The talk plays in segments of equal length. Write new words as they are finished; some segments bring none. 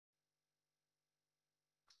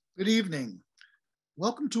Good evening.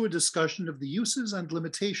 Welcome to a discussion of the uses and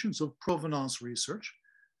limitations of provenance research,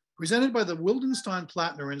 presented by the Wildenstein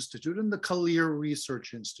Plattner Institute and the Kallir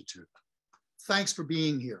Research Institute. Thanks for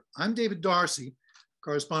being here. I'm David Darcy,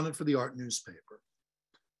 correspondent for the art newspaper.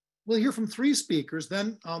 We'll hear from three speakers,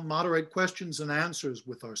 then I'll moderate questions and answers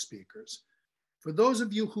with our speakers. For those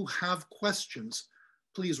of you who have questions,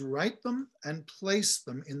 please write them and place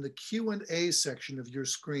them in the Q&A section of your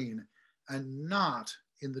screen and not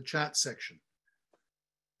in the chat section.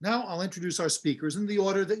 Now I'll introduce our speakers in the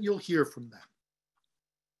order that you'll hear from them.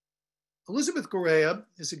 Elizabeth Gorayeb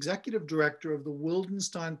is Executive Director of the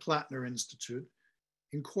Wildenstein Plattner Institute,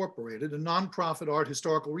 Incorporated, a nonprofit art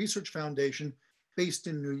historical research foundation based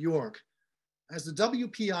in New York. As the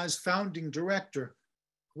WPI's founding director,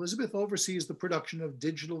 Elizabeth oversees the production of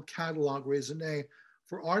digital catalog raisonné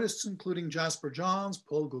for artists including Jasper Johns,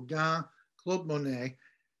 Paul Gauguin, Claude Monet,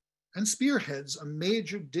 and spearheads a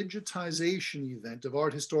major digitization event of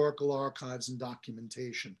art historical archives and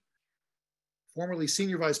documentation. Formerly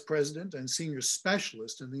Senior Vice President and Senior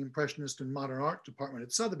Specialist in the Impressionist and Modern Art Department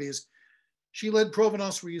at Sotheby's, she led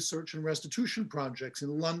provenance research and restitution projects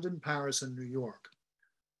in London, Paris, and New York.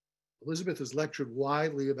 Elizabeth has lectured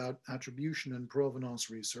widely about attribution and provenance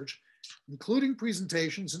research, including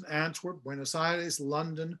presentations in Antwerp, Buenos Aires,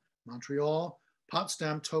 London, Montreal,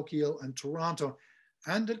 Potsdam, Tokyo, and Toronto,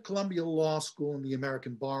 and at Columbia Law School and the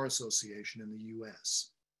American Bar Association in the US.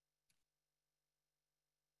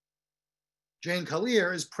 Jane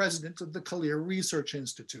Kallir is president of the Kallir Research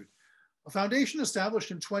Institute, a foundation established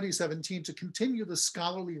in 2017 to continue the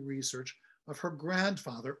scholarly research of her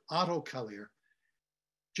grandfather, Otto Kallir.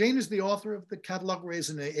 Jane is the author of the Catalogue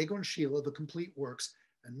raisonné Egon, Schiele, The Complete Works,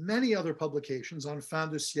 and many other publications on fin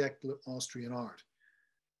de siècle Austrian art.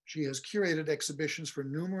 She has curated exhibitions for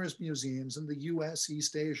numerous museums in the US,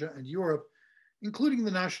 East Asia, and Europe, including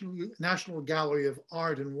the National Gallery of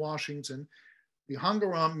Art in Washington, the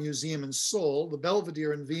Hungaram Museum in Seoul, the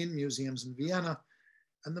Belvedere and Wien Museums in Vienna,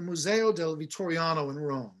 and the Museo del Vittoriano in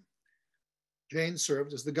Rome. Jane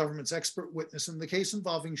served as the government's expert witness in the case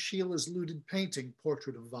involving Schiele's looted painting,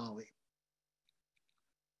 Portrait of Vali.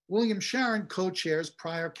 William Charron co-chairs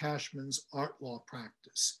Pryor Cashman's art law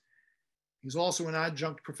practice. He's also an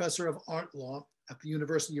adjunct professor of art law at the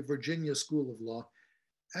University of Virginia School of Law,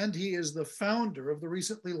 and he is the founder of the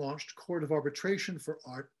recently launched Court of Arbitration for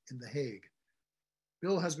Art in The Hague.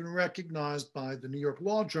 Bill has been recognized by the New York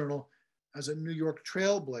Law Journal as a New York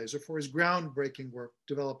trailblazer for his groundbreaking work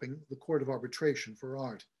developing the Court of Arbitration for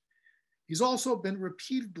Art. He's also been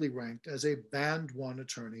repeatedly ranked as a Band 1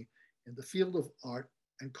 attorney in the field of art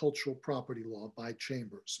and cultural property law by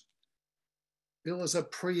Chambers. Bill is a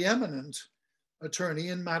preeminent attorney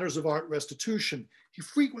in matters of art restitution. He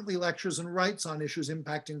frequently lectures and writes on issues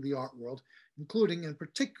impacting the art world, including and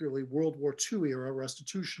particularly World War II era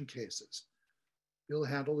restitution cases. Bill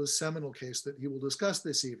handled a seminal case that he will discuss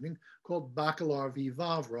this evening called Bacalar v.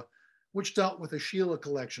 Vavra, which dealt with a Schiele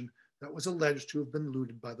collection that was alleged to have been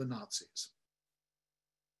looted by the Nazis.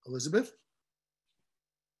 Elizabeth?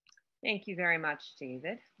 Thank you very much,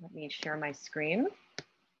 David. Let me share my screen.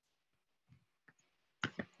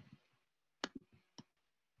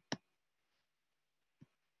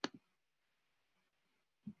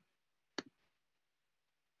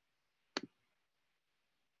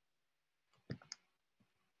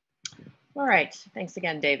 All right, thanks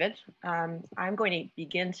again, David. I'm going to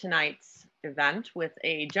begin tonight's event with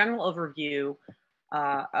a general overview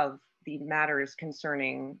of the matters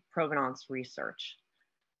concerning provenance research.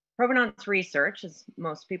 Provenance research, as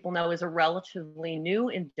most people know, is a relatively new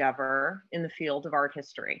endeavor in the field of art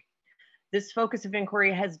history. This focus of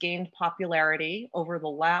inquiry has gained popularity over the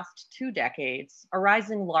last 2 decades,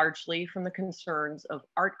 arising largely from the concerns of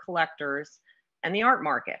art collectors and the art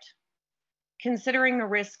market. Considering the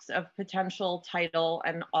risks of potential title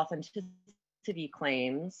and authenticity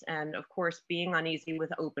claims, and of course, being uneasy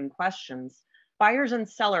with open questions, buyers and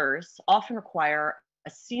sellers often require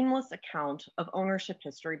a seamless account of ownership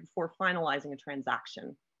history before finalizing a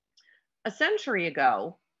transaction. A century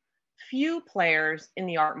ago, few players in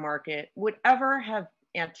the art market would ever have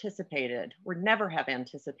anticipated, or never have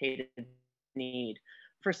anticipated the need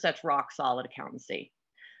for such rock solid accountancy.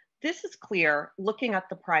 This is clear looking at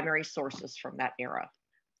the primary sources from that era.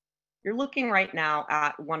 You're looking right now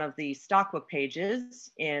at one of the stockbook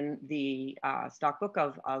pages in the stockbook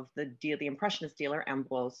of the Impressionist dealer,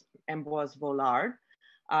 Ambroise Vollard.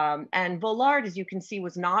 And Vollard, as you can see,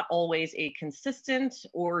 was not always a consistent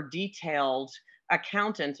or detailed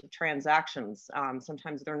accountant of transactions.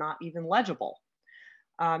 Sometimes they're not even legible.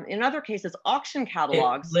 In other cases, auction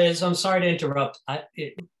catalogs. Liz, I'm sorry to interrupt.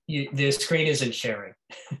 The screen isn't sharing.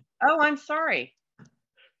 Oh, I'm sorry.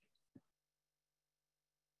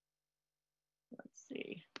 Let's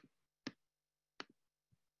see.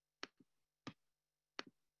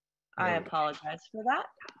 I apologize for that.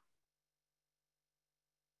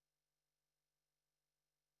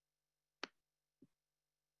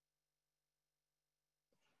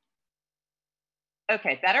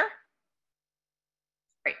 Okay, better?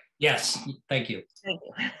 Great. Yes, thank you. Thank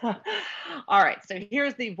you. All right, so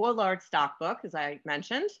here's the Voillard stockbook, as I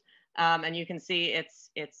mentioned. And you can see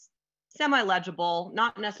it's semi-legible,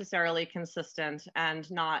 not necessarily consistent, and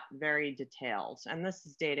not very detailed. And this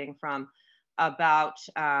is dating from about,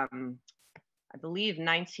 I believe,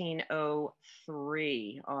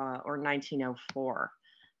 1903 or 1904.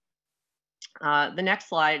 The next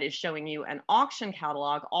slide is showing you an auction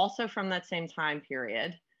catalog, also from that same time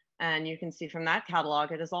period. And you can see from that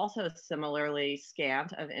catalog, it is also similarly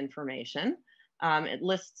scant of information. It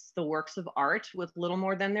lists the works of art with little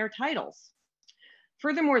more than their titles.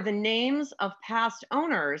 Furthermore, the names of past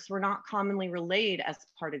owners were not commonly relayed as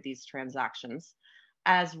part of these transactions,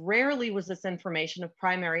 as rarely was this information of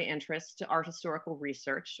primary interest to art historical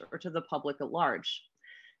research or to the public at large.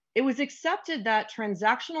 It was accepted that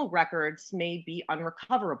transactional records may be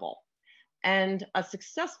unrecoverable, and a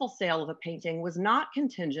successful sale of a painting was not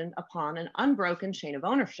contingent upon an unbroken chain of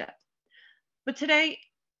ownership. But today,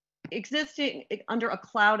 existing under a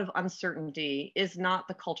cloud of uncertainty is not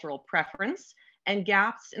the cultural preference, and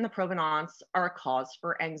gaps in the provenance are a cause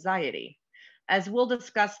for anxiety. As we'll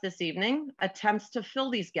discuss this evening, attempts to fill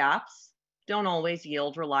these gaps don't always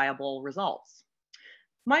yield reliable results.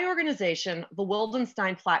 My organization, the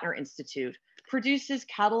Wildenstein Plattner Institute, produces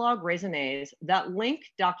catalog raisonnés that link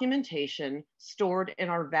documentation stored in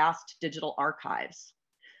our vast digital archives.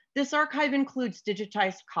 This archive includes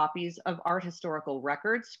digitized copies of art historical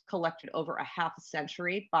records collected over a half a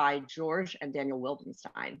century by George and Daniel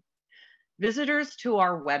Wildenstein. Visitors to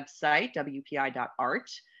our website,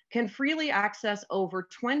 wpi.art, can freely access over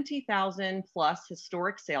 20,000 plus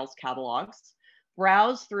historic sales catalogs,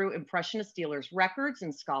 browse through Impressionist dealers' records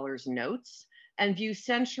and scholars' notes, and view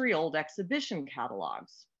century-old exhibition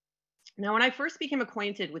catalogs. Now, when I first became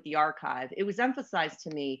acquainted with the archive, it was emphasized to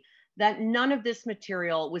me that none of this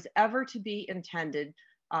material was ever to be intended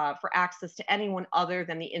for access to anyone other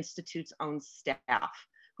than the Institute's own staff,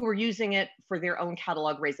 who were using it for their own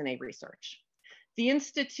catalog raisonné research. The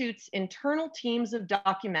Institute's internal teams of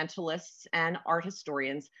documentalists and art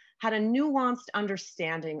historians had a nuanced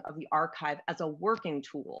understanding of the archive as a working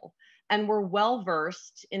tool and were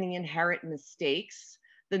well-versed in the inherent mistakes,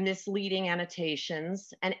 the misleading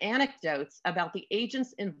annotations, and anecdotes about the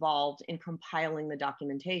agents involved in compiling the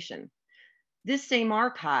documentation. This same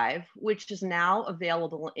archive, which is now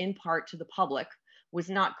available in part to the public, was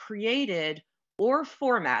not created or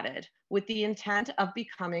formatted with the intent of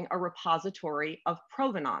becoming a repository of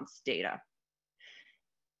provenance data.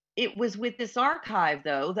 It was with this archive,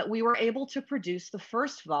 though, that we were able to produce the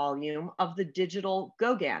first volume of the digital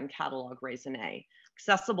Gauguin catalog raisonné,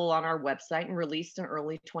 accessible on our website and released in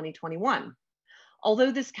early 2021.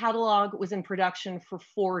 Although this catalog was in production for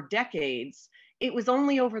 4 decades, it was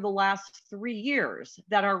only over the last 3 years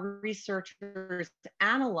that our researchers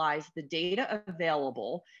analyzed the data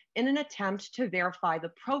available in an attempt to verify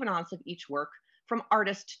the provenance of each work from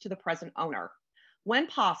artist to the present owner. When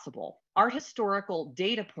possible, art historical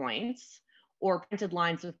data points or printed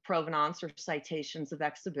lines of provenance or citations of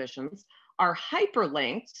exhibitions are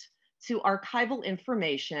hyperlinked to archival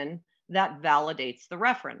information that validates the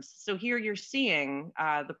reference. So here you're seeing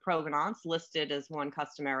the provenance listed as one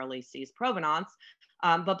customarily sees provenance,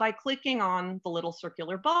 but by clicking on the little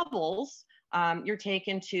circular bubbles, you're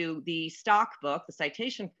taken to the stock book, the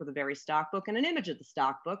citation for the very stock book, and an image of the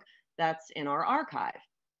stock book that's in our archive.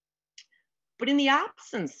 But in the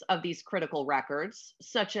absence of these critical records,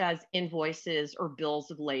 such as invoices or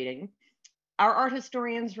bills of lading, our art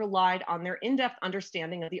historians relied on their in-depth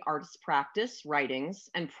understanding of the artist's practice, writings,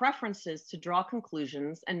 and preferences to draw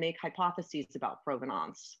conclusions and make hypotheses about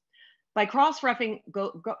provenance. By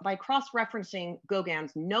cross-referencing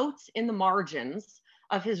Gauguin's notes in the margins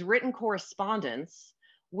of his written correspondence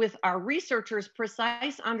with our researchers'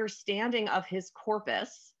 precise understanding of his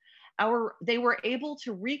corpus, they were able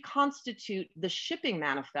to reconstitute the shipping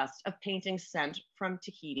manifest of paintings sent from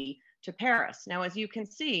Tahiti to Paris. Now, as you can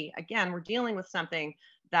see, again, we're dealing with something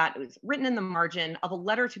that was written in the margin of a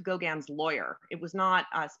letter to Gauguin's lawyer. It was not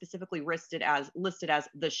specifically listed as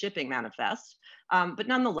the shipping manifest, but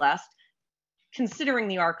nonetheless, considering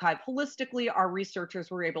the archive holistically, our researchers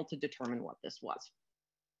were able to determine what this was.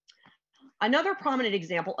 Another prominent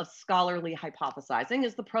example of scholarly hypothesizing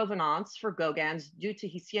is the provenance for Gauguin's Du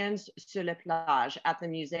Tahitiens sur les plages at the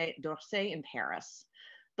Musée d'Orsay in Paris.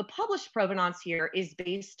 The published provenance here is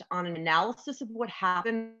based on an analysis of what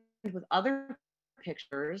happened with other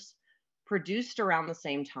pictures produced around the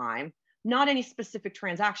same time, not any specific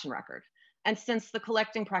transaction record. And since the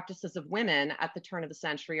collecting practices of women at the turn of the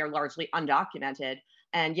century are largely undocumented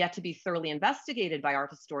and yet to be thoroughly investigated by art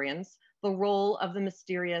historians, the role of the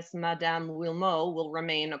mysterious Madame Wilmot will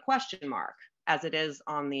remain a question mark, as it is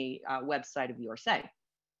on the website of the Orsay.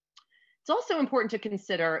 It's also important to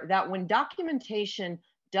consider that when documentation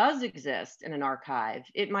does exist in an archive,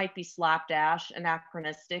 it might be slapdash,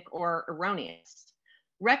 anachronistic, or erroneous.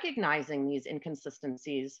 Recognizing these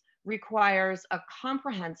inconsistencies requires a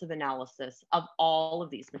comprehensive analysis of all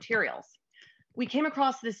of these materials. We came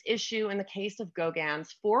across this issue in the case of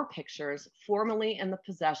Gauguin's 4 pictures formerly in the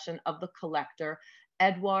possession of the collector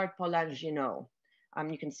Edouard Paulin-Ginot.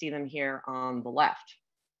 You can see them here on the left.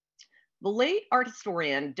 The late art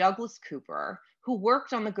historian Douglas Cooper, who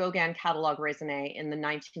worked on the Gauguin Catalogue raisonné in the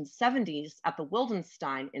 1970s at the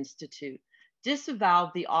Wildenstein Institute,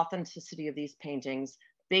 disavowed the authenticity of these paintings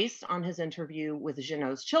based on his interview with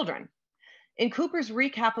Ginot's children. In Cooper's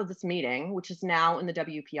recap of this meeting, which is now in the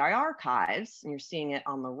WPI archives, and you're seeing it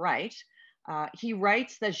on the right, he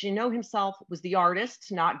writes that Ginot himself was the artist,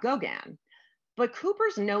 not Gauguin. But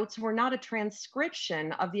Cooper's notes were not a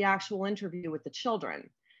transcription of the actual interview with the children.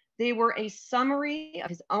 They were a summary of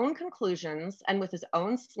his own conclusions and with his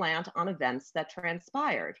own slant on events that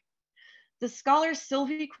transpired. The scholar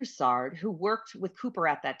Sylvie Croussard, who worked with Cooper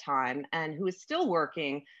at that time and who is still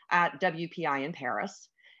working at WPI in Paris,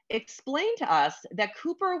 explained to us that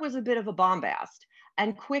Cooper was a bit of a bombast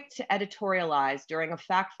and quick to editorialize during a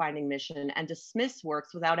fact-finding mission and dismiss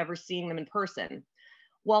works without ever seeing them in person.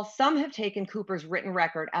 While some have taken Cooper's written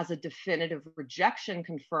record as a definitive rejection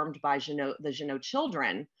confirmed by the Ginot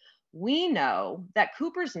children, we know that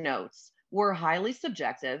Cooper's notes were highly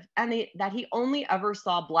subjective and that he only ever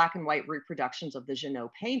saw black and white reproductions of the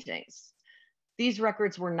Ginot paintings. These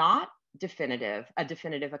records were not a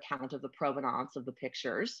definitive account of the provenance of the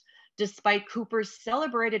pictures, despite Cooper's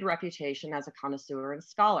celebrated reputation as a connoisseur and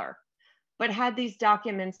scholar. But had these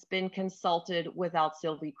documents been consulted without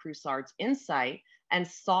Sylvie Croussard's insight and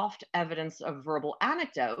soft evidence of verbal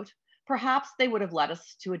anecdote, perhaps they would have led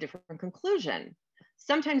us to a different conclusion.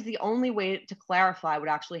 Sometimes the only way to clarify what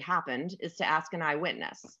actually happened is to ask an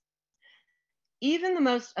eyewitness. Even the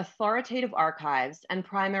most authoritative archives and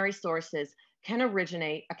primary sources can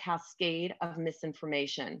originate a cascade of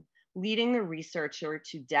misinformation, leading the researcher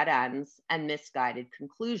to dead ends and misguided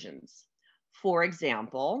conclusions. For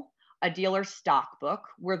example, a dealer's stock book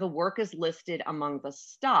where the work is listed among the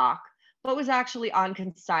stock, but was actually on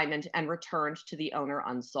consignment and returned to the owner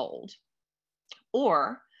unsold.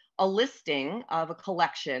 Or a listing of a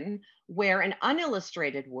collection where an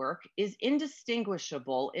unillustrated work is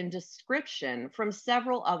indistinguishable in description from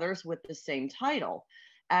several others with the same title,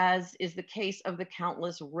 as is the case of the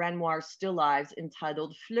countless Renoir still lifes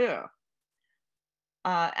entitled Fleurs.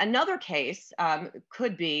 Another case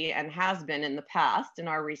could be, and has been in the past in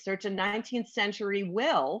our research, a 19th century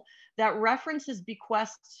will that references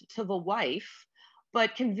bequests to the wife,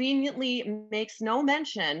 but conveniently makes no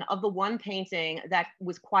mention of the one painting that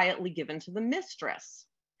was quietly given to the mistress.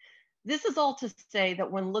 This is all to say that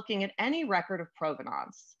when looking at any record of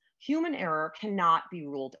provenance, human error cannot be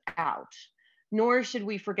ruled out, nor should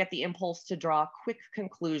we forget the impulse to draw quick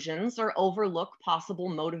conclusions or overlook possible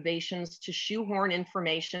motivations to shoehorn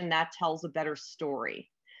information that tells a better story.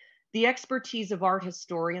 The expertise of art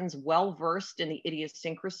historians well-versed in the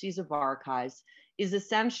idiosyncrasies of archives is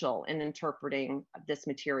essential in interpreting this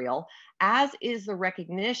material, as is the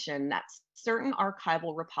recognition that certain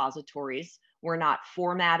archival repositories were not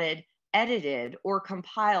formatted, edited, or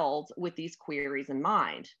compiled with these queries in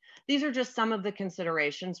mind. These are just some of the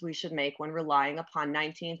considerations we should make when relying upon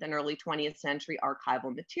 19th and early 20th century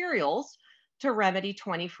archival materials to remedy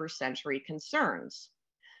 21st century concerns.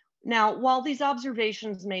 Now, while these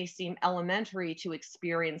observations may seem elementary to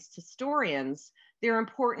experienced historians, their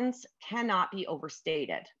importance cannot be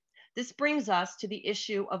overstated. This brings us to the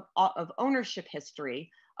issue of ownership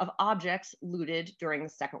history of objects looted during the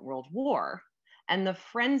Second World War and the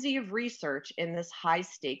frenzy of research in this high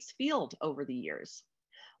stakes field over the years.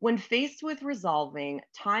 When faced with resolving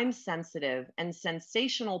time-sensitive and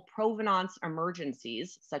sensational provenance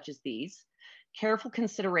emergencies such as these, careful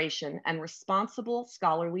consideration and responsible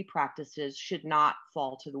scholarly practices should not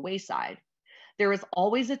fall to the wayside. There is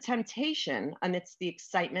always a temptation amidst the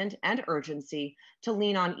excitement and urgency to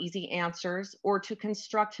lean on easy answers or to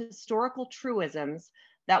construct historical truisms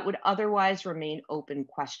that would otherwise remain open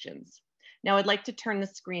questions. Now I'd like to turn the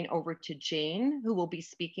screen over to Jane, who will be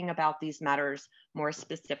speaking about these matters more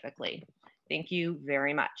specifically. Thank you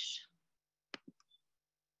very much.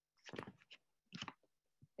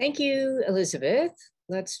 Thank you, Elizabeth.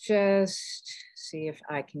 Let's just see if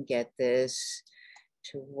I can get this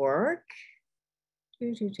to work.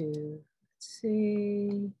 Let's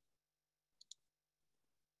see.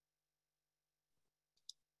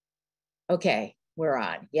 Okay, we're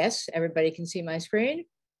on. Yes, everybody can see my screen?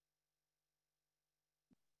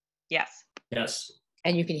 Yes. Yes.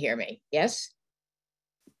 And you can hear me, yes?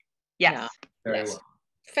 Yes. No. Very Yes. well.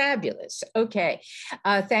 Fabulous. Okay.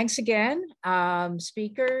 Thanks again,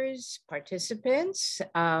 speakers, participants,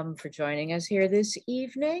 for joining us here this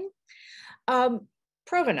evening.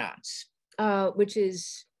 Provenance, which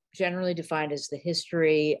is generally defined as the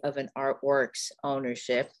history of an artwork's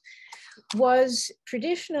ownership, was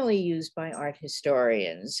traditionally used by art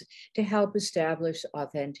historians to help establish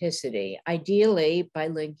authenticity, ideally by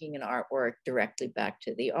linking an artwork directly back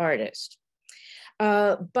to the artist.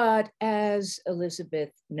 But as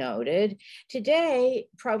Elizabeth noted, today,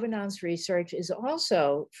 provenance research is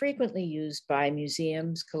also frequently used by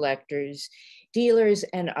museums, collectors, dealers,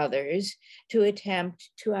 and others to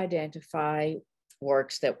attempt to identify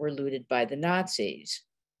works that were looted by the Nazis.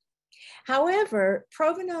 However,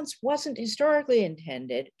 provenance wasn't historically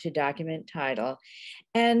intended to document title,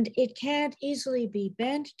 and it can't easily be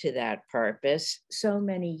bent to that purpose so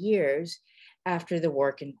many years after the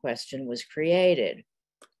work in question was created.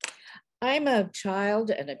 I'm a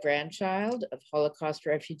child and a grandchild of Holocaust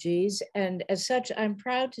refugees, and as such, I'm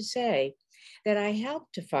proud to say that I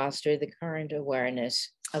helped to foster the current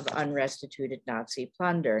awareness of unrestituted Nazi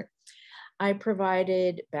plunder. I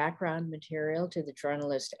provided background material to the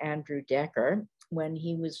journalist Andrew Decker when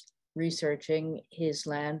he was researching his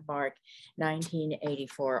landmark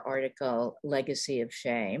 1984 article, Legacy of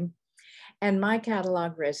Shame. And my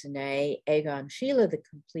catalog raisonné, Egon, Schiele, The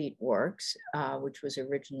Complete Works, which was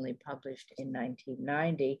originally published in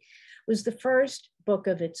 1990, was the first book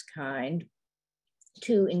of its kind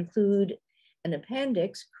to include an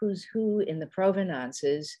appendix, Who's Who in the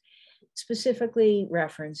Provenances, specifically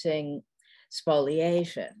referencing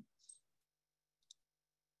spoliation.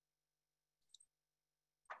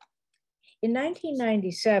 In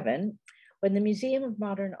 1997, when the Museum of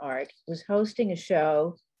Modern Art was hosting a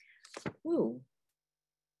show, ooh,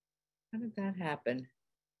 how did that happen?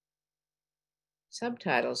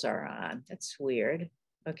 Subtitles are on, that's weird.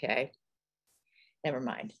 Okay, never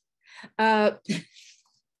mind. In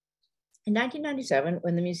 1997,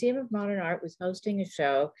 when the Museum of Modern Art was hosting a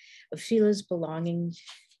show of Schiele's belonging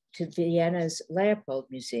to Vienna's Leopold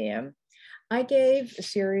Museum, I gave a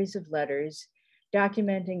series of letters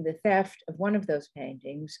documenting the theft of one of those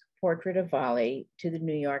paintings, Portrait of Wally, to the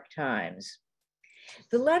New York Times.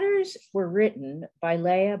 The letters were written by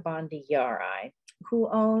Leah Bondi-Yari, who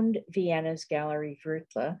owned Vienna's Gallery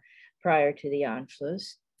Wrtler prior to the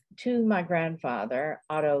Anschluss, to my grandfather,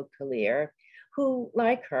 Otto Kallir, who,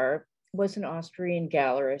 like her, was an Austrian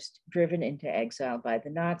gallerist driven into exile by the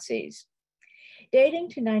Nazis. Dating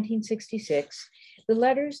to 1966, the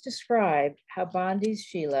letters described how Bondi's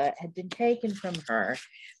Schiele had been taken from her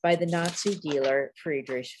by the Nazi dealer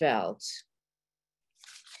Friedrich Welz.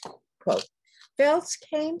 Quote, Welz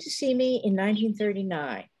came to see me in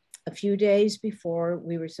 1939, a few days before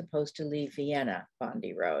we were supposed to leave Vienna,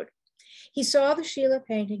 Bondi wrote. He saw the Schiele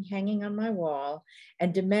painting hanging on my wall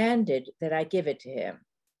and demanded that I give it to him.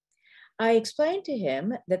 I explained to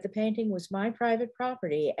him that the painting was my private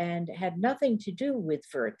property and had nothing to do with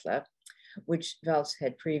Wrtler, which Welz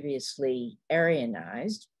had previously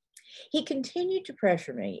Aryanized. He continued to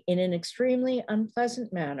pressure me in an extremely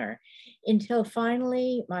unpleasant manner until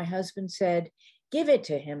finally my husband said, give it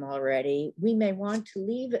to him already. We may want to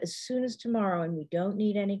leave as soon as tomorrow and we don't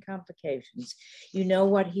need any complications. You know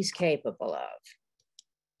what he's capable of.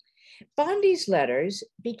 Bondi's letters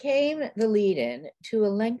became the lead-in to a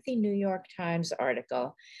lengthy New York Times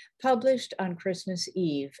article published on Christmas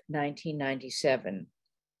Eve, 1997.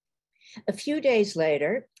 A few days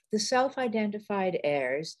later, the self-identified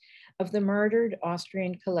heirs of the murdered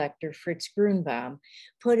Austrian collector Fritz Grunbaum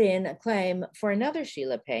put in a claim for another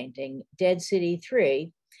Schiele painting, Dead City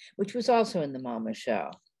 3, which was also in the MoMA show.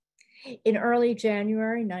 In early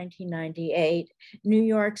January 1998, New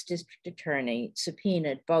York's district attorney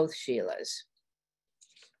subpoenaed both Schieles.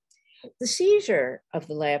 The seizure of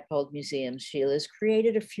the Leopold Museum's Schieles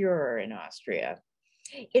created a furor in Austria.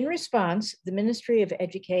 In response, the Ministry of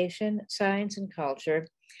Education, Science and Culture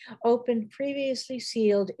opened previously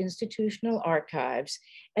sealed institutional archives,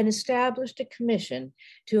 and established a commission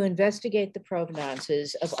to investigate the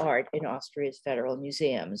provenances of art in Austria's federal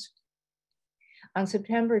museums. On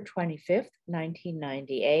September 25th,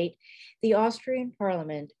 1998, the Austrian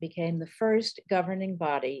parliament became the first governing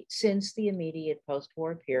body since the immediate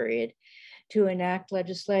post-war period to enact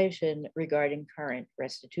legislation regarding current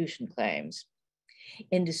restitution claims.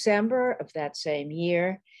 In December of that same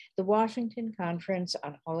year, the Washington Conference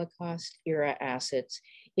on Holocaust-era Assets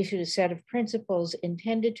issued a set of principles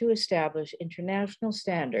intended to establish international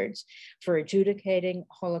standards for adjudicating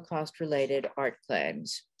Holocaust-related art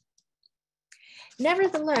claims.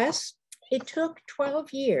 Nevertheless, it took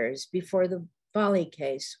 12 years before the Valley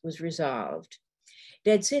case was resolved.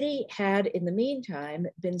 Dead City had, in the meantime,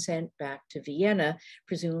 been sent back to Vienna,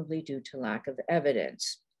 presumably due to lack of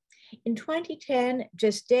evidence. In 2010,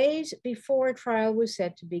 just days before trial was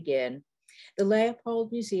set to begin, the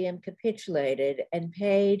Leopold Museum capitulated and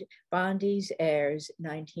paid Bondi's heirs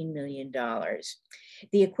 $19 million,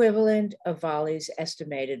 the equivalent of Valley's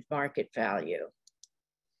estimated market value.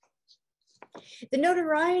 The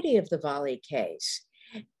notoriety of the Valley case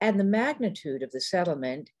and the magnitude of the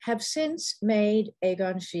settlement have since made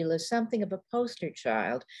Egon Schiele something of a poster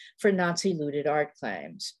child for Nazi-looted art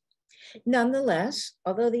claims. Nonetheless,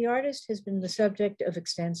 although the artist has been the subject of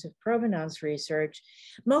extensive provenance research,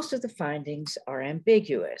 most of the findings are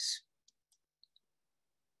ambiguous.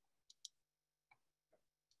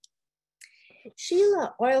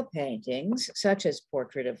 Schiele oil paintings, such as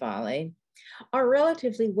Portrait of Valley, are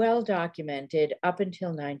relatively well documented up until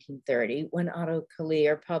 1930, when Otto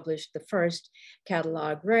Kallir published the first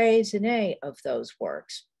catalogue raisonné of those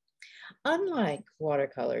works. Unlike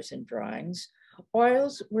watercolors and drawings,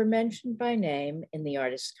 oils were mentioned by name in the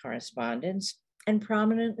artist's correspondence and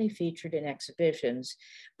prominently featured in exhibitions,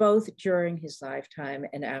 both during his lifetime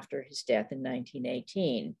and after his death in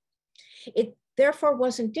 1918. It therefore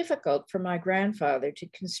wasn't difficult for my grandfather to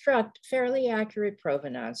construct fairly accurate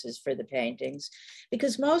provenances for the paintings,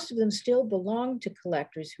 because most of them still belonged to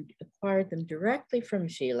collectors who acquired them directly from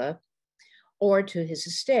Schiele or to his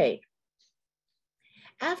estate.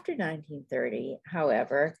 After 1930,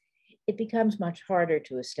 however, it becomes much harder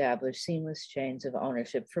to establish seamless chains of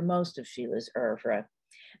ownership for most of Schiele's oeuvre,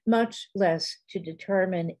 much less to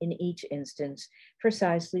determine in each instance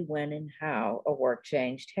precisely when and how a work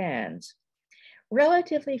changed hands.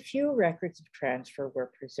 Relatively few records of transfer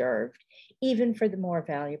were preserved, even for the more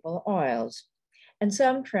valuable oils, and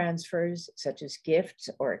some transfers, such as gifts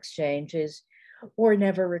or exchanges, were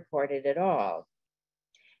never recorded at all.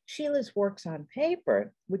 Schiele's works on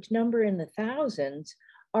paper, which number in the thousands,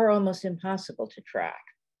 are almost impossible to track.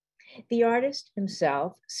 The artist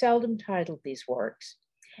himself seldom titled these works,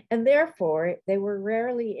 and therefore they were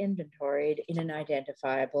rarely inventoried in an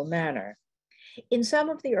identifiable manner. In some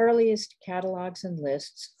of the earliest catalogs and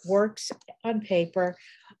lists, works on paper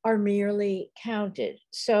are merely counted.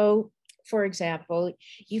 So, for example,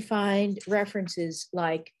 you find references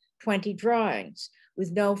like 20 drawings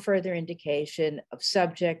with no further indication of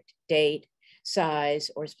subject, date, size,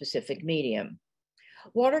 or specific medium.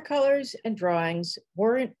 Watercolors and drawings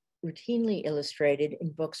weren't routinely illustrated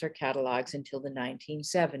in books or catalogs until the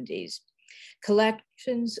 1970s.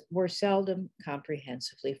 Collections were seldom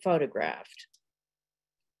comprehensively photographed.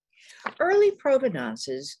 Early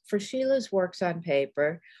provenances for Schiele's works on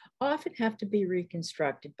paper often have to be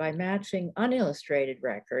reconstructed by matching unillustrated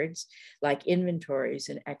records, like inventories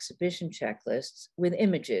and exhibition checklists, with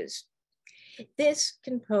images. This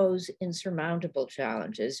can pose insurmountable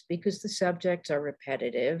challenges because the subjects are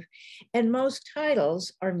repetitive and most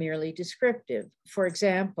titles are merely descriptive. For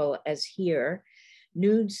example, as here,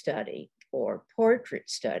 nude study or portrait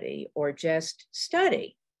study or just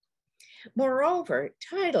study. Moreover,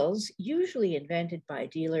 titles, usually invented by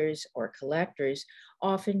dealers or collectors,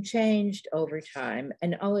 often changed over time,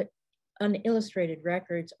 and unillustrated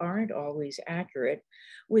records aren't always accurate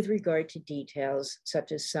with regard to details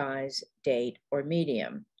such as size, date, or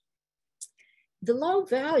medium. The low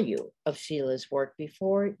value of Schiele's work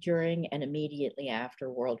before, during, and immediately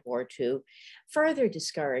after World War II further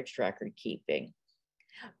discouraged record keeping.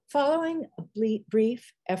 Following a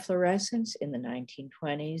brief efflorescence in the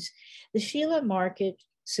 1920s, the Schiele market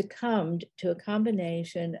succumbed to a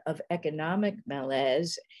combination of economic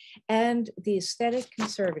malaise and the aesthetic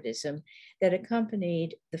conservatism that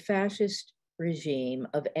accompanied the fascist regime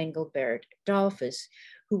of Engelbert Dollfuss,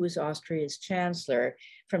 who was Austria's chancellor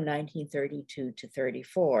from 1932 to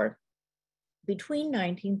 34. Between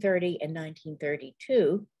 1930 and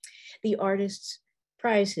 1932, the artist's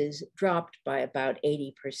prices dropped by about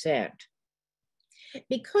 80%.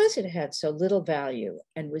 Because it had so little value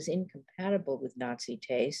and was incompatible with Nazi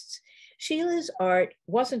tastes, Schiele's art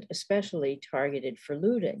wasn't especially targeted for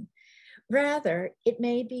looting. Rather, it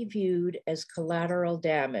may be viewed as collateral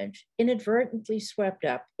damage, inadvertently swept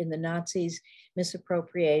up in the Nazis'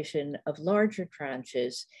 misappropriation of larger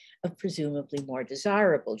tranches of presumably more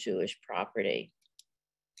desirable Jewish property.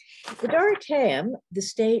 The Dorotheum, the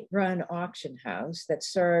state-run auction house that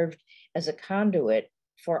served as a conduit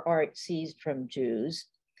for art seized from Jews,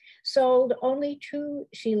 sold only 2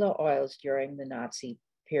 Schiele oils during the Nazi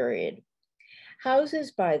period.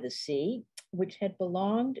 Houses by the Sea, which had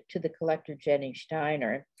belonged to the collector Jenny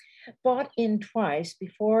Steiner, bought in twice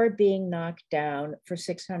before being knocked down for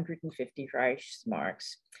 650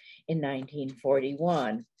 Reichsmarks in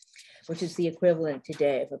 1941, which is the equivalent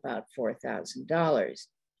today of about $4,000.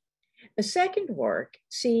 A second work,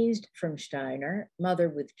 seized from Steiner, mother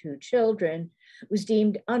with 2 children, was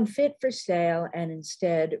deemed unfit for sale and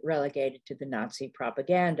instead relegated to the Nazi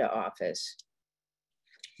propaganda office.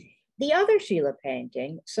 The other Schiele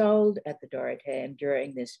painting sold at the Dorotheum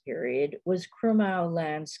during this period was Krumau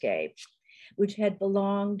Landscape, which had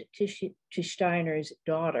belonged to Steiner's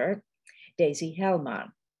daughter, Daisy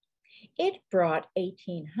Hellmann. It brought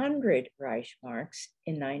 1,800 Reichsmarks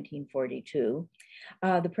in 1942,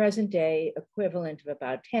 the present day equivalent of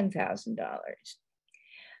about $10,000.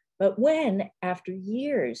 But when, after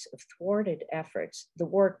years of thwarted efforts, the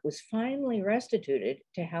work was finally restituted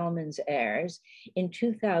to Hellmann's heirs in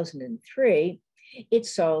 2003, it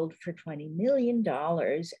sold for $20 million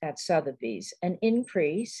at Sotheby's, an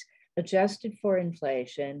increase adjusted for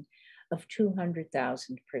inflation of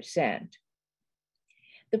 200,000%.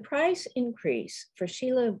 The price increase for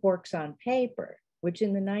Schiele works on paper, which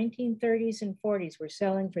in the 1930s and 40s were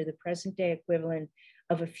selling for the present day equivalent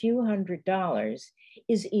of a few $100s,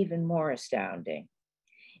 is even more astounding.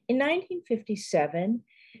 In 1957,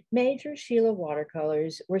 major Schiele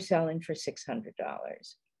watercolors were selling for $600.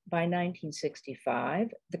 By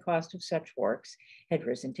 1965, the cost of such works had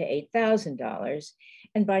risen to $8,000,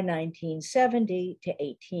 and by 1970 to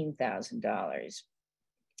 $18,000.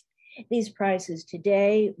 These prices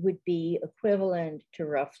today would be equivalent to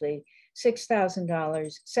roughly $6,000,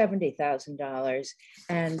 $70,000,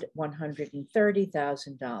 and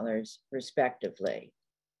 $130,000, respectively.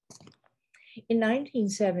 In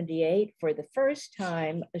 1978, for the first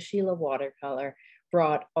time, a Schiele watercolor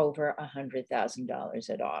brought over $100,000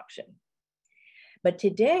 at auction. But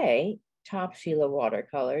today, top Schiele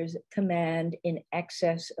watercolors command in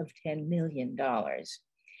excess of $10 million.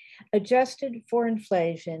 Adjusted for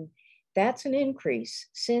inflation, that's an increase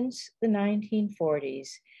since the 1940s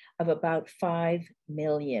of about 5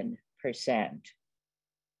 million%.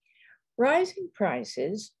 Rising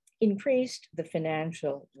prices increased the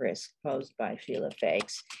financial risk posed by Schiele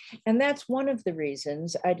fakes, and that's one of the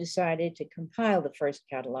reasons I decided to compile the first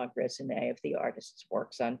catalog raisonné of the artist's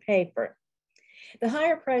works on paper. The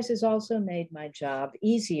higher prices also made my job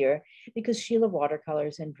easier because Schiele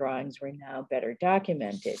watercolors and drawings were now better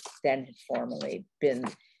documented than had formerly been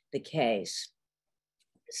the case.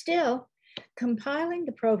 Still, compiling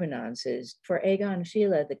the provenances for Egon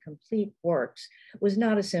Schiele, the complete works, was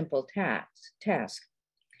not a simple task.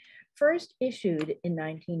 First issued in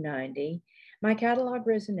 1990, my catalog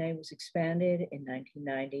raisonné was expanded in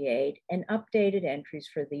 1998, and updated entries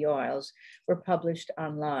for the oils were published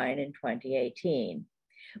online in 2018.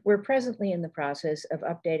 We're presently in the process of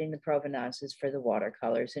updating the provenances for the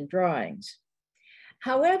watercolors and drawings.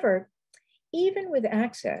 However, even with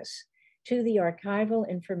access to the archival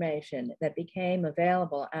information that became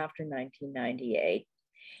available after 1998,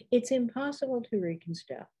 it's impossible to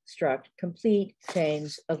reconstruct complete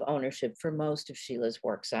chains of ownership for most of Schiele's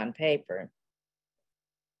works on paper.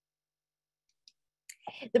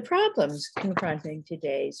 The problems confronting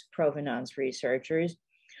today's provenance researchers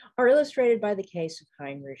are illustrated by the case of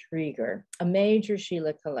Heinrich Rieger, a major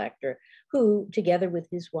Schiele collector who, together with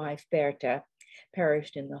his wife Bertha,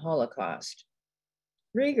 perished in the Holocaust.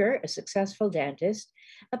 Rieger, a successful dentist,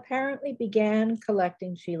 apparently began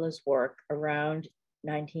collecting Schiele's work around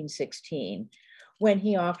 1916, when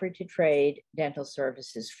he offered to trade dental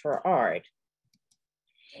services for art.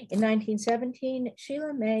 In 1917,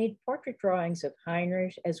 Schiele made portrait drawings of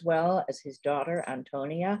Heinrich as well as his daughter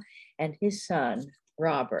Antonia and his son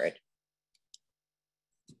Robert.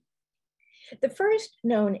 The first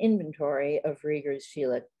known inventory of Rieger's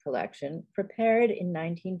Schiele collection, prepared in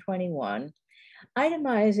 1921,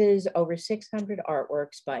 itemizes over 600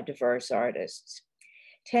 artworks by diverse artists.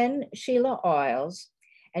 10 Schiele oils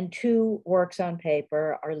and 2 works on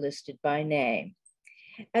paper are listed by name.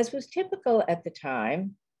 As was typical at the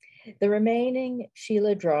time, The remaining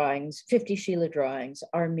Schiele drawings, 50 Schiele drawings,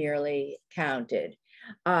 are merely counted.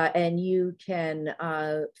 And you can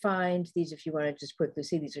find these if you want to just quickly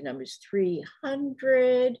see. These are numbers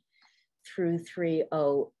 300 through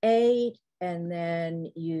 308. And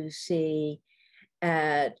then you see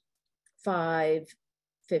at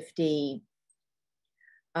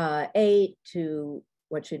 558 to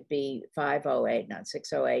what should be 508, not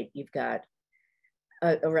 608, you've got,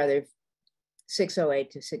 or rather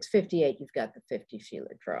 608 to 658, you've got the 50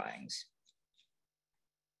 Schiele drawings.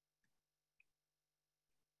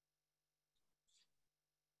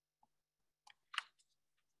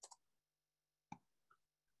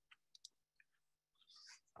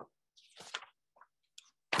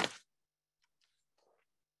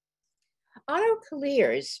 Otto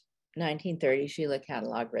Kallir's 1930 Schiele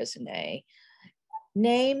Catalog Raisonné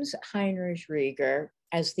names Heinrich Rieger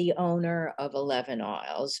as the owner of 11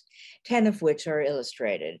 oils, 10 of which are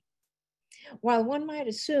illustrated. While one might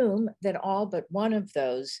assume that all but one of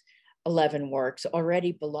those 11 works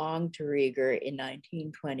already belonged to Rieger in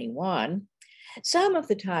 1921, some of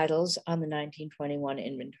the titles on the 1921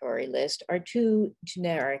 inventory list are too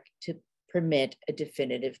generic to permit a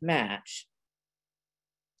definitive match.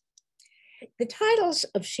 The titles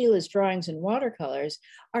of Schiele's drawings and watercolors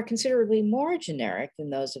are considerably more generic than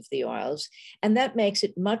those of the oils, and that makes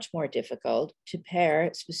it much more difficult to pair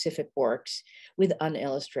specific works with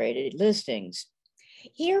unillustrated listings.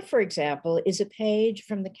 Here, for example, is a page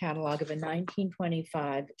from the catalog of a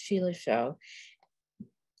 1925 Schiele show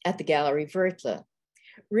at the Gallery Viertle.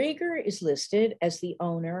 Rieger is listed as the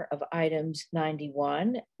owner of items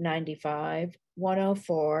 91, 95,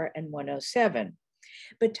 104, and 107.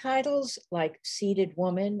 But titles like Seated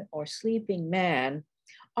Woman or Sleeping Man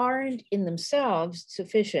aren't in themselves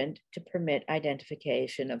sufficient to permit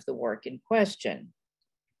identification of the work in question.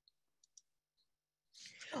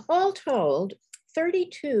 All told,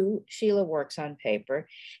 32 Schiele works on paper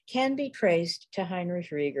can be traced to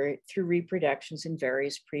Heinrich Rieger through reproductions in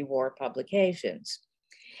various pre-war publications.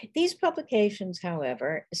 These publications,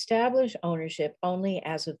 however, establish ownership only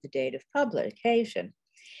as of the date of publication.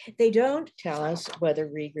 They don't tell us whether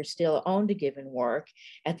Rieger still owned a given work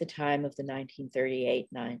at the time of the 1938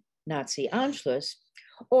 Nazi Anschluss,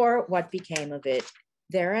 or what became of it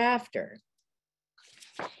thereafter.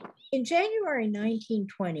 In January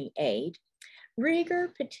 1928,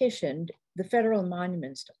 Rieger petitioned the Federal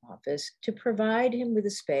Monuments Office to provide him with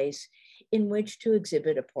a space in which to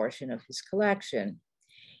exhibit a portion of his collection.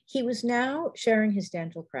 He was now sharing his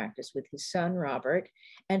dental practice with his son, Robert,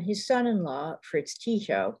 and his son-in-law, Fritz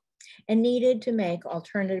Tycho, and needed to make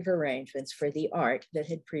alternative arrangements for the art that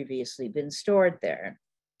had previously been stored there.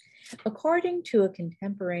 According to a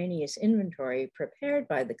contemporaneous inventory prepared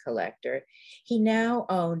by the collector, he now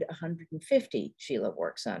owned 150 Schiele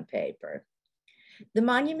works on paper. The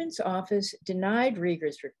Monuments Office denied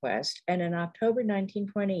Rieger's request, and in October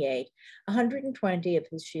 1928, 120 of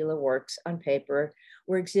his Schiele works on paper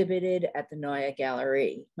were exhibited at the Neue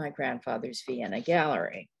Galerie, my grandfather's Vienna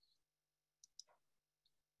gallery.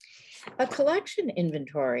 A collection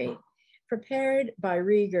inventory prepared by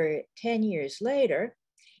Rieger 10 years later,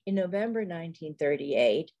 in November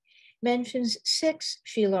 1938, mentions 6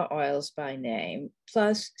 Schiele oils by name,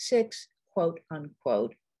 plus 6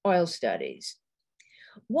 quote-unquote oil studies.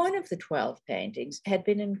 One of the 12 paintings had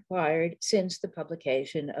been acquired since the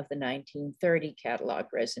publication of the 1930 catalog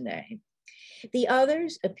raisonné. The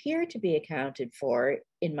others appear to be accounted for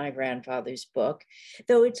in my grandfather's book,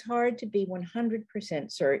 though it's hard to be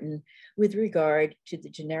 100% certain with regard to the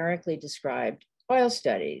generically described oil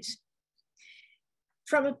studies.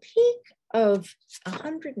 From a peak of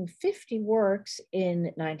 150 works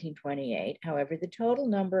in 1928, however, the total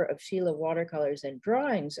number of Schiele watercolors and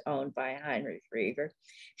drawings owned by Heinrich Rieger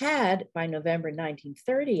had, by November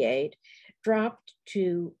 1938, dropped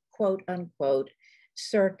to quote-unquote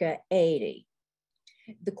circa 80.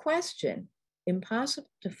 The question, impossible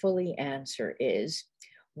to fully answer, is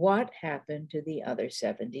what happened to the other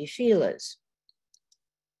 70 Schieles?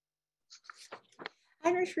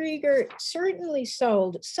 Heinrich Rieger certainly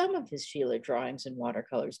sold some of his Schiele drawings and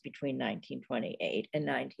watercolors between 1928 and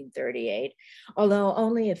 1938, although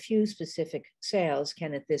only a few specific sales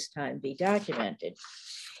can at this time be documented.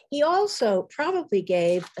 He also probably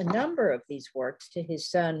gave a number of these works to his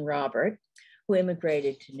son, Robert, who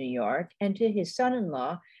immigrated to New York, and to his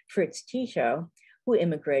son-in-law, Fritz Tycho, who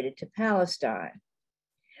immigrated to Palestine.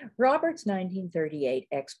 Robert's 1938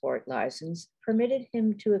 export license permitted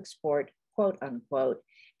him to export quote-unquote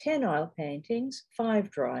 10 oil paintings, 5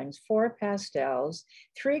 drawings, 4 pastels,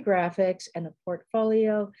 3 graphics, and a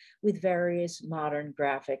portfolio with various modern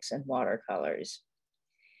graphics and watercolors.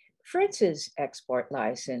 Fritz's export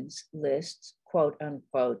license lists, quote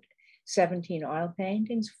unquote, 17 oil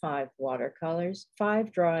paintings, 5 watercolors,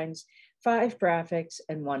 5 drawings, 5 graphics,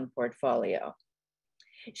 and 1 portfolio.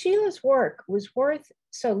 Schiele's work was worth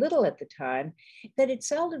so little at the time that it's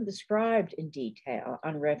seldom described in detail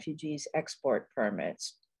on refugees' export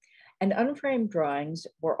permits, and unframed drawings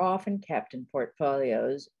were often kept in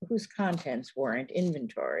portfolios whose contents weren't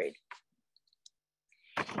inventoried.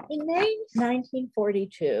 In May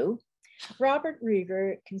 1942, Robert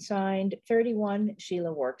Rieger consigned 31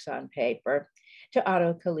 Schiele works on paper to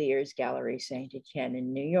Otto Kallir's Gallery Saint-Étienne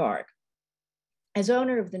in New York. As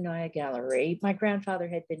owner of the Neue Galerie, my grandfather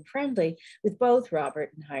had been friendly with both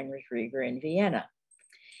Robert and Heinrich Rieger in Vienna.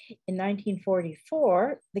 In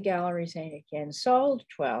 1944, the Gallery Saint-Étienne sold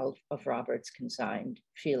 12 of Robert's consigned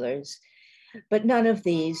Schieles, but none of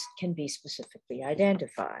these can be specifically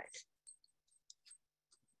identified.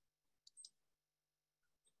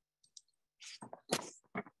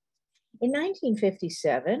 In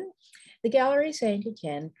 1957, the Gallery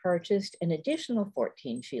Saint-Étienne purchased an additional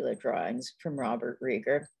 14 Schiele drawings from Robert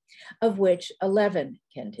Rieger, of which 11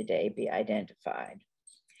 can today be identified.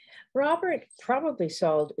 Robert probably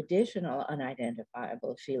sold additional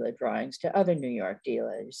unidentifiable Schiele drawings to other New York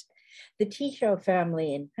dealers. The Tichot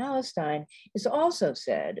family in Palestine is also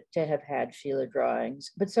said to have had Schiele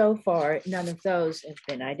drawings, but so far none of those have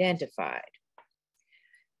been identified.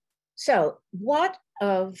 So what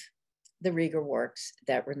of the Rieger works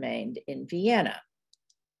that remained in Vienna?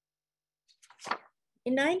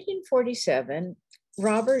 In 1947,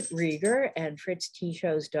 Robert Rieger and Fritz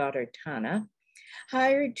Tichot's daughter, Tana,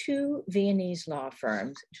 hired 2 Viennese law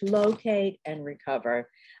firms to locate and recover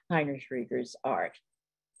Heinrich Rieger's art.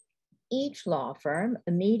 Each law firm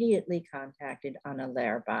immediately contacted Anna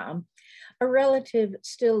Lehrbaum, a relative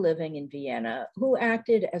still living in Vienna, who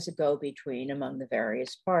acted as a go-between among the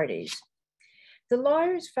various parties. The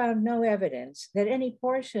lawyers found no evidence that any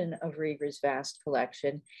portion of Rieger's vast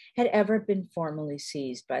collection had ever been formally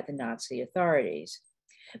seized by the Nazi authorities.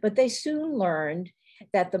 But they soon learned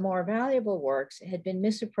that the more valuable works had been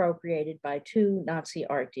misappropriated by 2 Nazi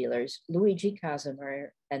art dealers, Luigi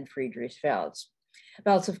Casimir and Friedrich Welz.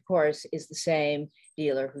 Welz, of course, is the same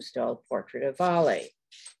dealer who stole Portrait of Wally.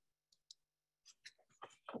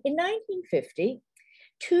 In 1950,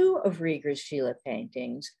 2 of Rieger's Schiele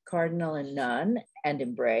paintings, Cardinal and Nun and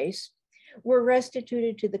Embrace, were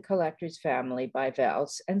restituted to the collector's family by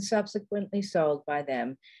Welz and subsequently sold by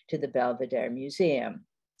them to the Belvedere Museum.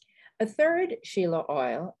 A 3rd Schiele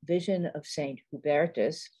oil, Vision of St.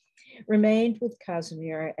 Hubertus, remained with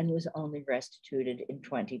Casimir and was only restituted in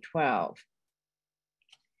 2012.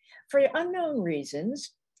 For unknown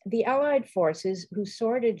reasons, the Allied forces who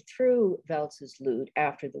sorted through Welz's loot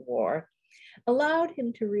after the war allowed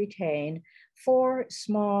him to retain 4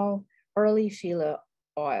 small early Schiele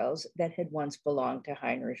oils that had once belonged to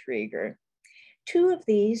Heinrich Rieger. 2 of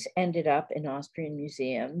these ended up in Austrian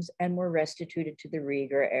museums and were restituted to the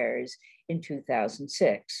Rieger heirs in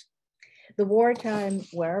 2006. The wartime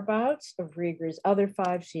whereabouts of Rieger's other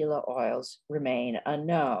 5 Schiele oils remain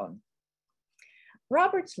unknown.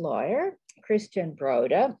 Robert's lawyer, Christian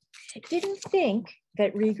Broda, didn't think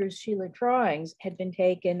that Rieger's Schiele drawings had been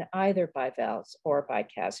taken either by Welz or by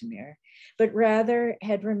Casimir, but rather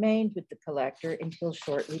had remained with the collector until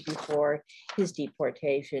shortly before his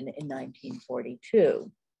deportation in 1942.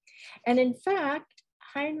 And in fact,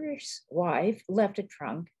 Heinrich's wife left a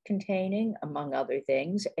trunk containing, among other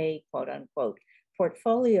things, a quote unquote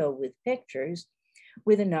portfolio with pictures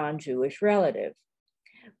with a non-Jewish relative.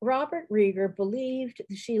 Robert Rieger believed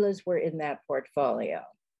the Schieles were in that portfolio.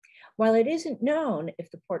 While it isn't known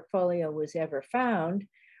if the portfolio was ever found,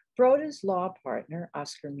 Broda's law partner,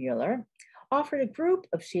 Oscar Mueller, offered a group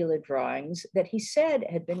of Schiele drawings that he said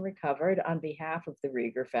had been recovered on behalf of the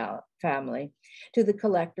Rieger family to the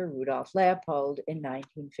collector Rudolf Leopold in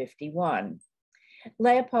 1951.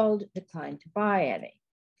 Leopold declined to buy any.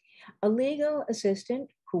 A legal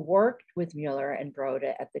assistant who worked with Mueller and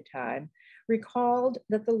Broda at the time recalled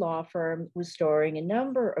that the law firm was storing a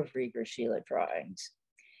number of Rieger Schiele drawings.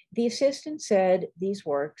 The assistant said these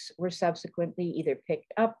works were subsequently either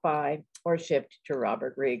picked up by or shipped to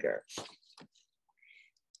Robert Rieger.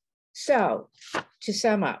 So, to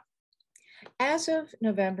sum up, as of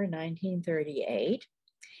November 1938,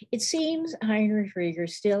 it seems Heinrich Rieger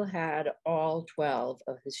still had all 12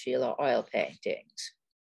 of his Schiele oil paintings.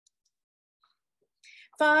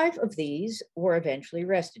 5 of these were eventually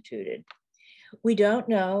restituted. We don't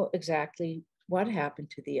know exactly what happened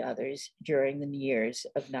to the others during the years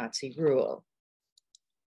of Nazi rule.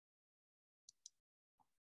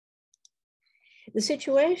 The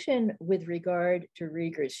situation with regard to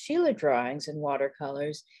Rieger's Schiele drawings and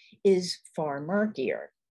watercolors is far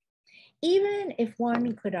murkier. Even if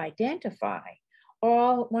one could identify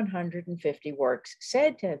all 150 works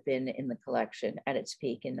said to have been in the collection at its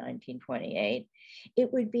peak in 1928,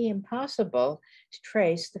 it would be impossible to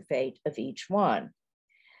trace the fate of each one.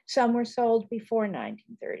 Some were sold before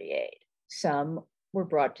 1938. Some were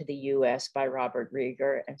brought to the US by Robert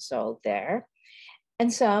Rieger and sold there.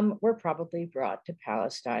 And some were probably brought to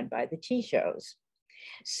Palestine by the tea shows.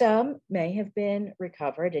 Some may have been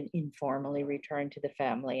recovered and informally returned to the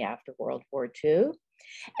family after World War II.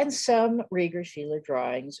 And some Rieger Schiele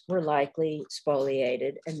drawings were likely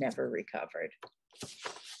spoliated and never recovered.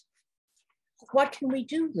 What can we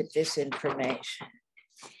do with this information?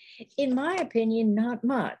 In my opinion, not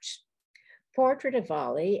much. Portrait of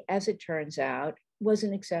Ali, as it turns out, was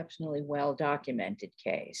an exceptionally well-documented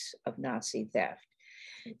case of Nazi theft.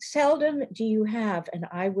 Seldom do you have an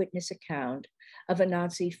eyewitness account of a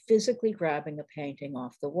Nazi physically grabbing a painting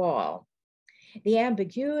off the wall. The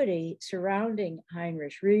ambiguity surrounding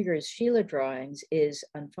Heinrich Rieger's Schiele drawings is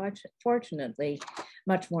unfortunately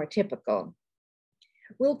much more typical.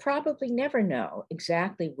 We'll probably never know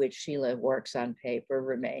exactly which Schiele works on paper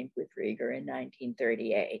remained with Rieger in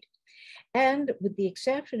 1938. And with the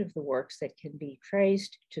exception of the works that can be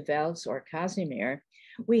traced to Welz or Casimir,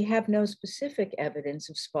 we have no specific evidence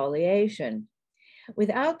of spoliation.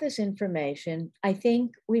 Without this information, I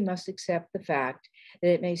think we must accept the fact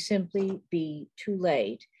that it may simply be too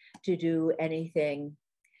late to do anything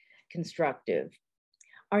constructive.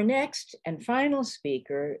 Our next and final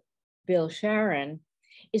speaker, Bill Charron,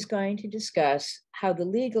 is going to discuss how the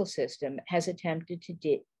legal system has attempted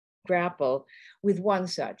to grapple with one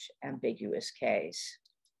such ambiguous case.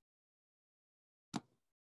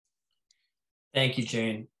 Thank you,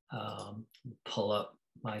 Jane. Pull up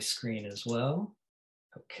my screen as well.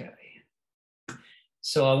 Okay.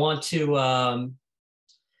 So I want to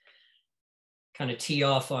kind of tee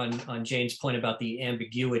off on Jane's point about the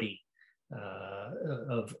ambiguity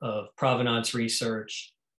of provenance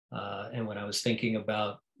research. And when I was thinking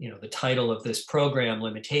about, the title of this program,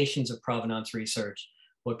 Limitations of Provenance Research,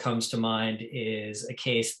 what comes to mind is a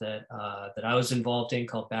case that I was involved in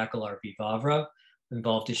called Bacalar v. Vavra,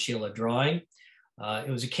 involved a Schiele drawing. It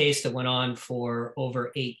was a case that went on for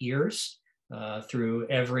over 8 years through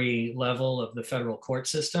every level of the federal court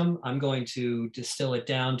system. I'm going to distill it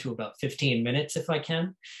down to about 15 minutes if I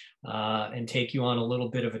can, and take you on a little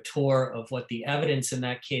bit of a tour of what the evidence in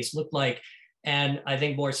that case looked like. And I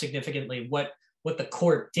think more significantly, what the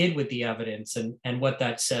court did with the evidence and what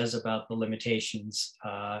that says about the limitations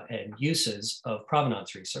and uses of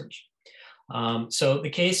provenance research. So the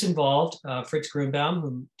case involved Fritz Grunbaum,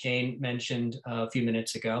 whom Jane mentioned a few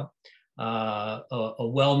minutes ago, a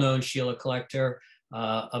well-known Schiele collector,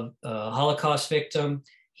 a Holocaust victim.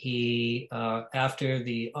 He, after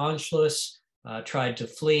the Anschluss, tried to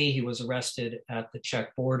flee. He was arrested at the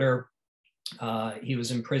Czech border. He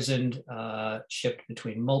was imprisoned, shipped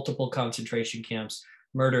between multiple concentration camps,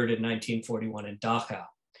 murdered in 1941 in Dachau.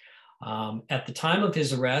 At the time of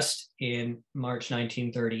his arrest in March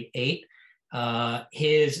 1938,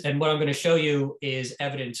 and what I'm going to show you is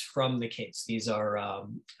evidence from the case. These are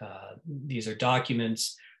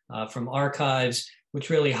documents from archives, which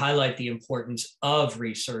really highlight the importance of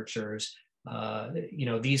researchers.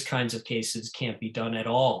 These kinds of cases can't be done at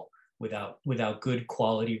all without good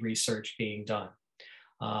quality research being done.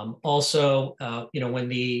 Also, when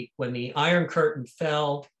the Iron Curtain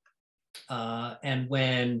fell, and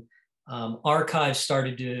when archives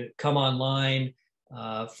started to come online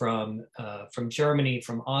from Germany,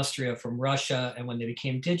 from Austria, from Russia, and when they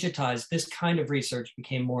became digitized, this kind of research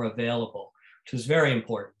became more available, which was very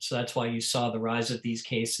important. So that's why you saw the rise of these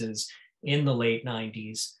cases in the late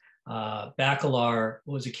 90s. Bacalar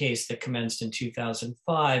was a case that commenced in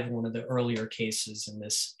 2005, one of the earlier cases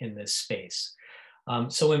in this space.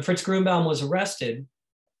 So when Fritz Grunbaum was arrested,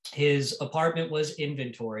 his apartment was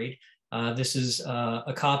inventoried. This is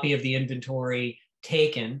a copy of the inventory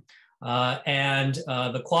taken, and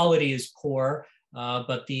the quality is poor,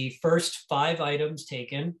 but the first 5 items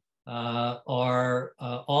taken are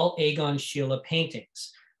all Egon Schiele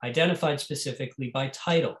paintings, identified specifically by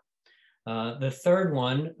title. The third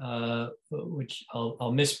one, which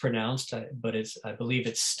I'll mispronounce, but I believe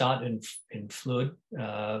it's Stadt and Flood.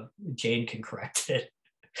 Jane can correct it.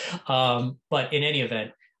 But in any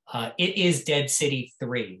event, it is Dead City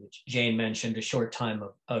 3, which Jane mentioned a short time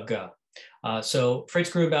ago. So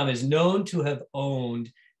Fritz Grunbaum is known to have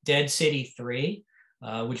owned Dead City 3,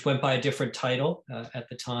 which went by a different title at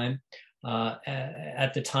the time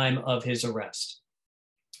of his arrest.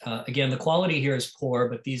 Again, the quality here is poor,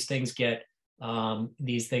 but these things get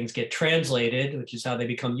translated, which is how they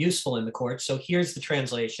become useful in the court. So here's the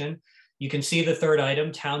translation. You can see the third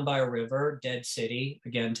item, town by a river, Dead City,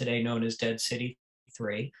 again, today known as Dead City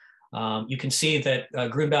 3. You can see that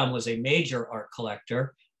Grunbaum was a major art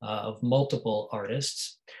collector of multiple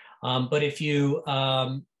artists. But if you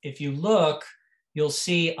look, you'll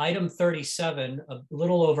see item 37, a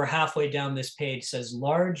little over halfway down this page, says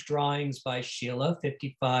large drawings by Schiele,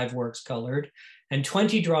 55 works colored, and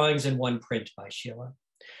 20 drawings and 1 print by Schiele.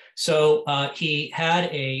 So he had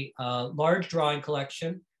a large drawing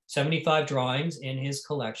collection, 75 drawings in his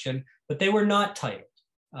collection, but they were not titled.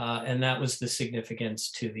 And that was the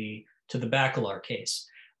significance to the Bacalar case.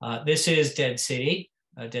 This is Dead City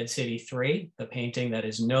 3, the painting that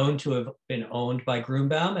is known to have been owned by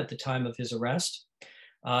Grunbaum at the time of his arrest.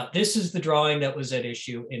 This is the drawing that was at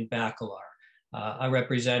issue in Bacalar. I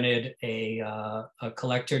represented a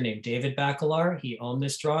collector named David Bacalar. He owned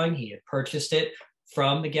this drawing. He had purchased it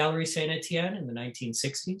from the Galerie Saint-Étienne in the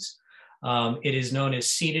 1960s. It is known as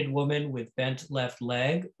Seated Woman with Bent Left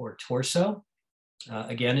Leg or Torso.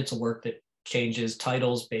 Again, it's a work that changes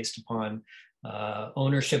titles based upon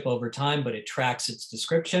ownership over time, but it tracks its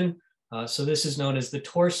description. So this is known as the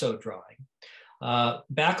torso drawing.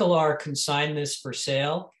 Bacalar consigned this for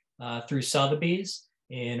sale through Sotheby's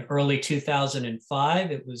in early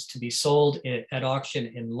 2005. It was to be sold at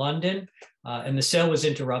auction in London, and the sale was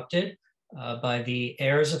interrupted by the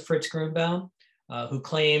heirs of Fritz Grunbaum, who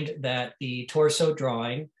claimed that the torso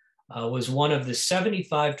drawing was one of the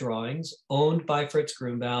 75 drawings owned by Fritz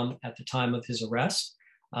Grunbaum at the time of his arrest,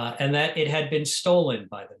 and that it had been stolen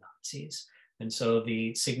by the Nazis. And so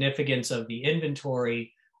the significance of the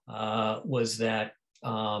inventory was that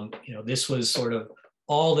this was sort of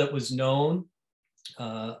all that was known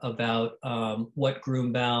about what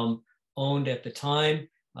Grunbaum owned at the time.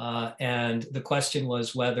 And the question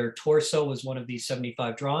was whether torso was one of these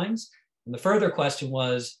 75 drawings. And the further question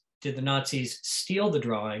was, did the Nazis steal the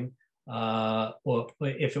drawing, or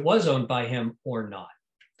if it was owned by him or not?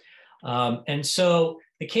 And so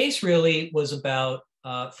the case really was about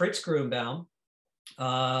Fritz Grunbaum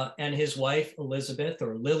and his wife, Elizabeth,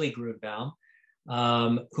 or Lily Grunbaum,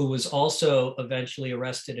 who was also eventually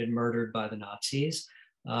arrested and murdered by the Nazis.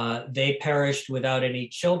 They perished without any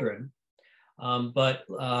children, but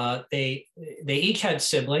they each had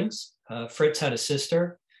siblings. Fritz had a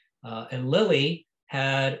sister, and Lily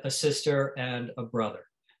had a sister and a brother.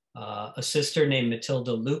 A sister named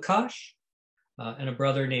Matilda Lukács and a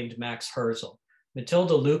brother named Max Herzl.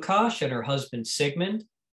 Matilda Lukács and her husband Sigmund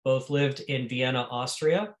both lived in Vienna,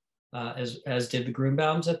 Austria, as did the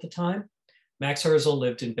Grunbaums at the time. Max Herzl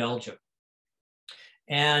lived in Belgium.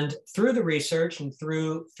 And through the research and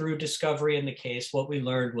through discovery in the case, what we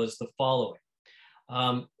learned was the following.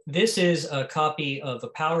 This is a copy of a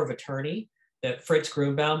power of attorney that Fritz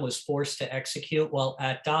Grunbaum was forced to execute while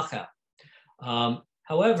at Dachau.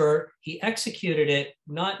 However, he executed it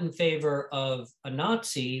not in favor of a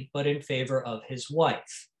Nazi, but in favor of his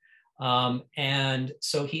wife. And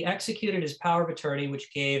so he executed his power of attorney,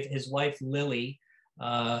 which gave his wife Lily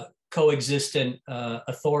coexistent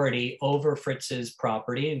authority over Fritz's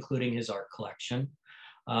property, including his art collection.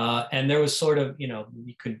 And there was sort of,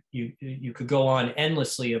 you could go on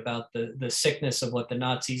endlessly about the sickness of what the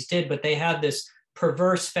Nazis did, but they had this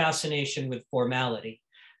perverse fascination with formality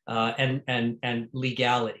and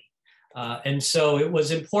legality. And so it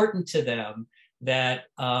was important to them that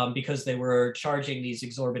because they were charging these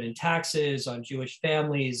exorbitant taxes on Jewish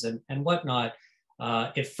families and whatnot,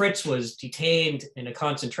 if Fritz was detained in a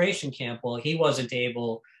concentration camp, well, he wasn't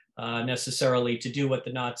able necessarily to do what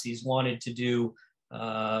the Nazis wanted to do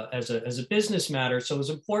as a business matter. So it was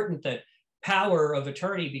important that power of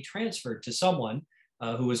attorney be transferred to someone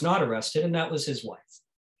who was not arrested, and that was his wife.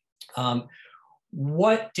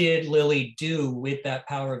 What did Lily do with that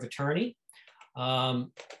power of attorney?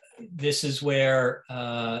 This is where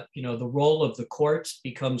the role of the courts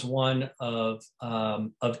becomes one of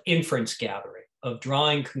inference gathering, of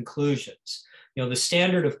drawing conclusions. The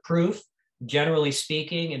standard of proof, generally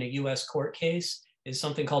speaking, in a U.S. court case, is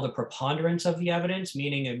something called the preponderance of the evidence,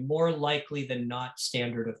 meaning a more likely than not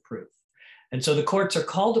standard of proof. And so the courts are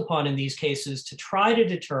called upon in these cases to try to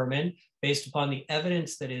determine, based upon the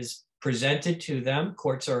evidence that is presented to them.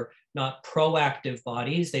 Courts are not proactive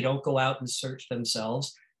bodies. They don't go out and search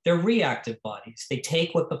themselves. They're reactive bodies. They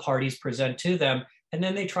take what the parties present to them, and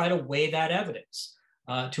then they try to weigh that evidence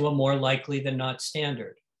to a more likely than not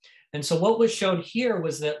standard. And so what was shown here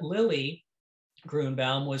was that Lily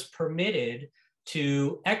Grunbaum was permitted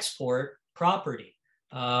to export property,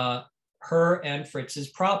 her and Fritz's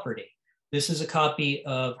property. This is a copy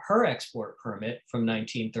of her export permit from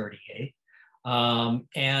 1938.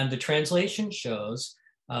 And the translation shows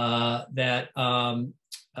that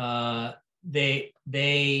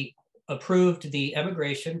they approved the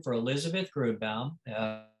emigration for Elizabeth Grunbaum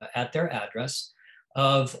at their address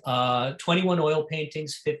of 21 oil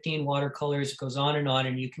paintings, 15 watercolors, it goes on,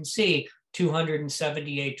 and you can see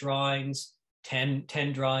 278 drawings, 10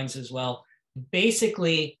 drawings as well.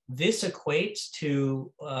 Basically, this equates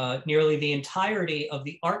to nearly the entirety of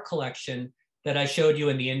the art collection that I showed you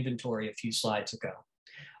in the inventory a few slides ago.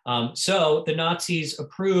 So the Nazis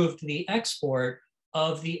approved the export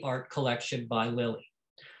of the art collection by Lilly.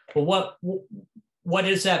 But what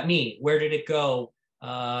does that mean? Where did it go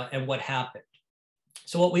and what happened?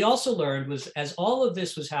 So what we also learned was, as all of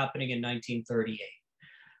this was happening in 1938,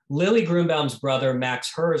 Lilly Grunbaum's brother,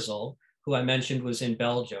 Max Herzl, who I mentioned was in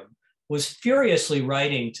Belgium, was furiously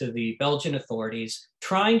writing to the Belgian authorities,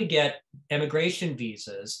 trying to get emigration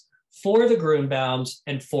visas for the Grunbaums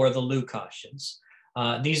and for the Lukashes.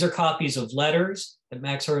 These are copies of letters that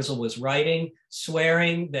Max Herzl was writing,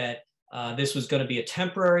 swearing that this was going to be a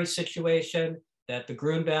temporary situation, that the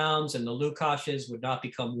Grunbaums and the Lukashes would not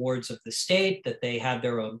become wards of the state, that they had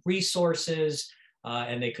their own resources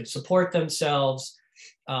and they could support themselves.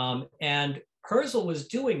 And Herzl was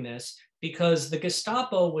doing this because the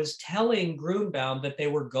Gestapo was telling Grunbaum that they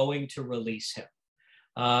were going to release him.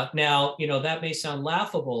 Now, you know, that may sound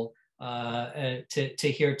laughable to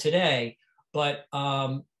hear today, but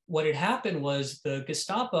what had happened was the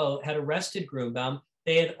Gestapo had arrested Grunbaum.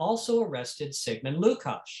 They had also arrested Sigmund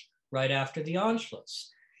Lukács right after the Anschluss.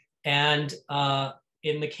 And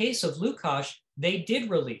in the case of Lukács, they did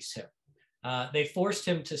release him. They forced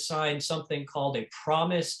him to sign something called a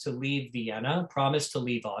promise to leave Vienna, promise to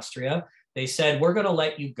leave Austria. They said, we're going to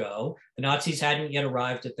let you go. The Nazis hadn't yet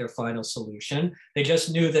arrived at their final solution. They just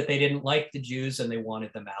knew that they didn't like the Jews and they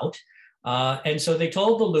wanted them out. And so they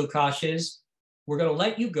told the Lukács, we're going to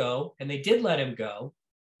let you go. And they did let him go,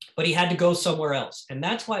 but he had to go somewhere else. And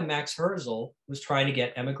that's why Max Herzl was trying to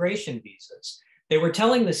get emigration visas. They were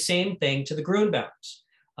telling the same thing to the Grunbaums.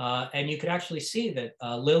 And you could actually see that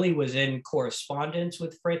Lilly was in correspondence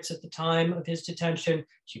with Fritz at the time of his detention.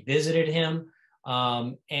 She visited him.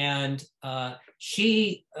 So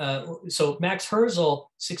Max Herzl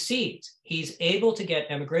succeeds. He's able to get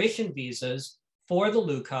emigration visas for the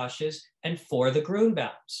Lukashes and for the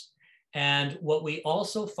Grunbaums. And what we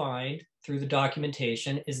also find through the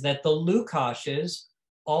documentation is that the Lukashes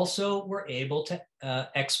also were able to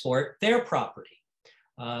export their property.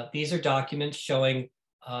 These are documents showing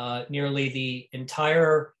nearly the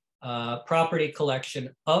entire property collection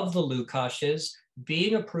of the Lukashes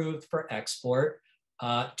being approved for export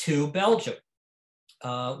to Belgium,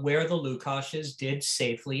 where the Lukashes did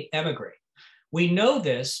safely emigrate. We know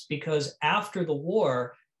this because after the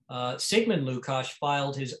war, Sigmund Lukács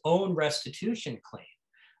filed his own restitution claim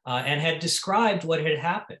and had described what had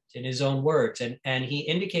happened in his own words. And he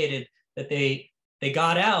indicated that they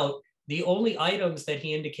got out. The only items that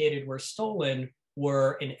he indicated were stolen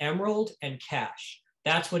were an emerald and cash.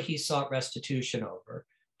 That's what he sought restitution over.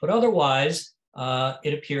 But otherwise,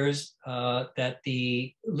 it appears that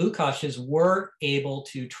the Lukashes were able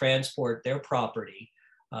to transport their property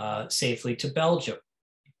safely to Belgium.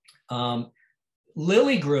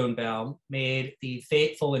 Lilly Grunbaum made the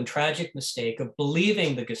fateful and tragic mistake of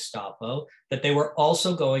believing the Gestapo that they were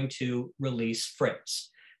also going to release Fritz.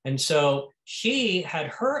 And so she had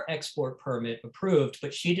her export permit approved,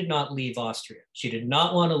 but she did not leave Austria. She did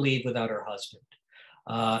not want to leave without her husband.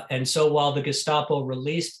 And so while the Gestapo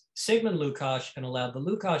released Sigmund Lukács and allowed the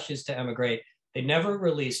Lukashes to emigrate, they never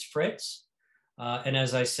released Fritz. And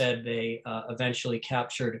as I said, they eventually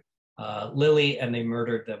captured Lilly and they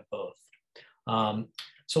murdered them both.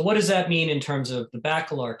 So what does that mean in terms of the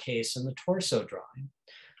Bacalar case and the torso drawing?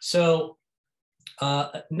 So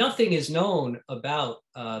nothing is known about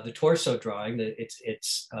the torso drawing.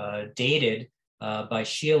 It's dated by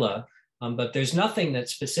Schiele, but there's nothing that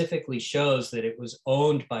specifically shows that it was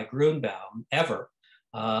owned by Grunbaum ever,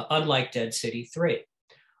 unlike Dead City 3.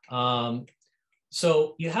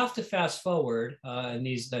 So you have to fast forward, and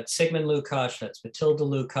that's Sigmund Lukács, that's Matilda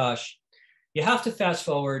Lukács. You have to fast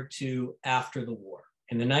forward to after the war.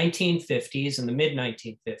 In the 1950s, in the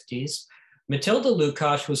mid-1950s, Matilda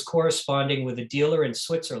Lukács was corresponding with a dealer in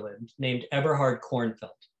Switzerland named Eberhard Kornfeld.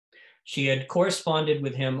 She had corresponded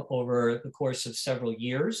with him over the course of several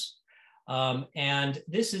years. And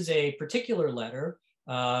this is a particular letter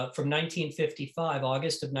from 1955,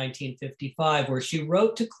 August of 1955, where she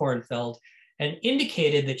wrote to Kornfeld and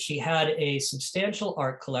indicated that she had a substantial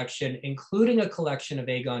art collection, including a collection of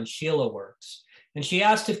Egon Schiele works And she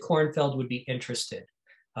asked if Kornfeld would be interested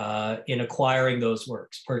in acquiring those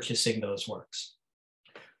works, purchasing those works.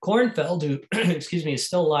 Kornfeld, who, excuse me, is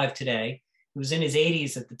still alive today, he was in his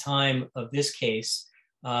 80s at the time of this case,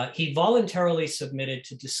 he voluntarily submitted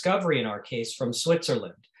to discovery in our case from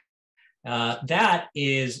Switzerland. That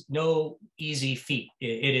is no easy feat.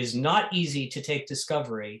 It is not easy to take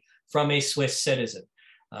discovery from a Swiss citizen.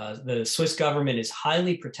 The Swiss government is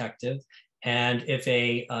highly protective, and if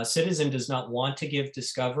a citizen does not want to give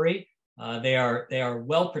discovery, they are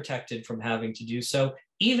well protected from having to do so.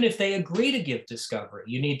 Even if they agree to give discovery,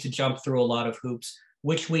 you need to jump through a lot of hoops,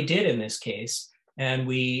 which we did in this case. And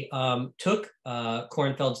we took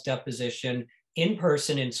Kornfeld's deposition in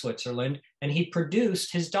person in Switzerland, and he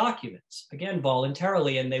produced his documents, again,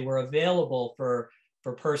 voluntarily, and they were available for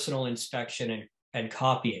personal inspection and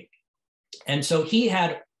copying. And so he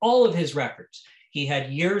had all of his records. He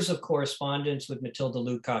had years of correspondence with Matilda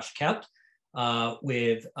Lukács kept,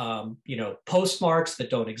 with postmarks that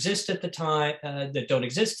don't exist at the time, that don't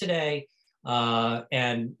exist today,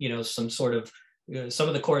 and some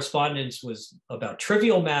of the correspondence was about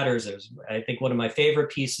trivial matters. I think one of my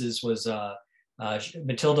favorite pieces was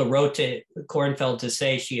Matilda wrote to Kornfeld to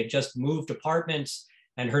say she had just moved apartments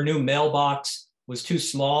and her new mailbox was too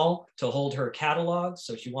small to hold her catalog,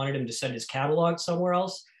 so she wanted him to send his catalog somewhere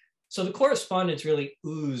else. So the correspondence really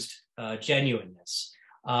oozed genuineness.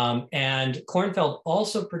 And Kornfeld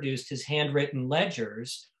also produced his handwritten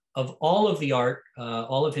ledgers of all of the art,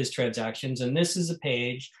 all of his transactions. And this is a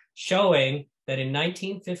page showing that in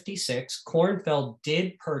 1956, Kornfeld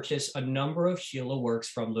did purchase a number of Schiele works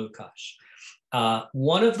from Lukács.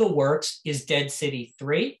 One of the works is Dead City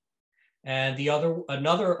 3, and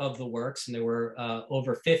another of the works, and there were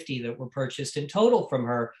over 50 that were purchased in total from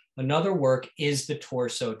her, another work is the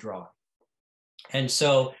torso drawing. And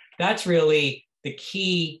so that's really the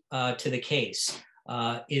key to the case,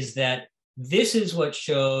 is that this is what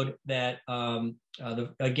showed that,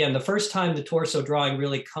 again, the first time the torso drawing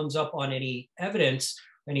really comes up on any evidence,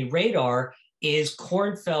 any radar, is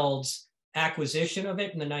Kornfeld's acquisition of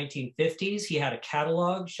it in the 1950s. He had a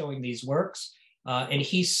catalog showing these works, and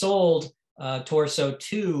he sold torso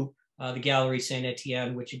to the Gallery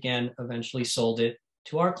Saint-Étienne, which again eventually sold it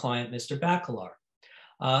to our client, Mr. Bacalar.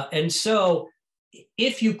 And so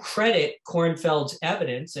if you credit Kornfeld's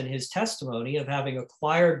evidence and his testimony of having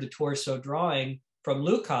acquired the torso drawing from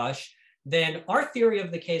Lukács, then our theory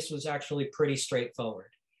of the case was actually pretty straightforward.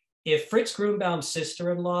 If Fritz Grunbaum's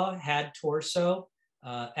sister-in-law had torso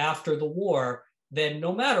after the war, then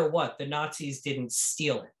no matter what, the Nazis didn't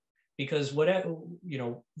steal it. Because whatever,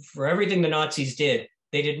 for everything the Nazis did,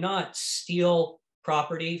 they did not steal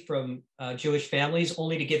property from Jewish families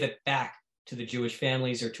only to give it back to the Jewish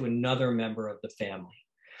families or to another member of the family.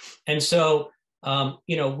 And so,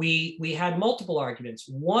 we had multiple arguments.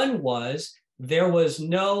 One was there was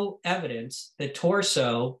no evidence that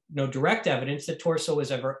torso, no direct evidence that torso was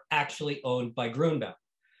ever actually owned by Grunbaum.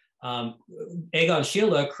 Egon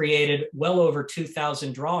Schiele created well over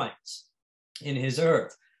 2,000 drawings in his oeuvre.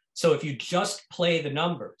 So if you just play the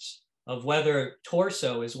numbers of whether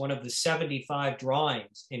torso is one of the 75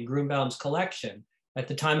 drawings in Grunbaum's collection at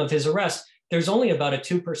the time of his arrest, there's only about a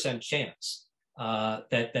 2% chance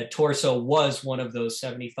that torso was one of those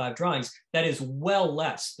 75 drawings. That is well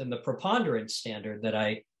less than the preponderance standard that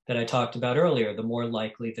I talked about earlier, the more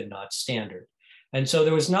likely than not standard. And so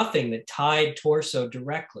there was nothing that tied torso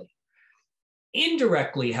directly.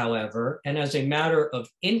 Indirectly, however, and as a matter of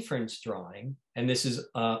inference drawing, and this is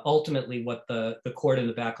ultimately what the court in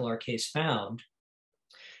the Bacalar case found,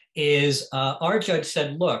 is our judge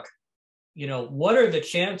said, look, what are the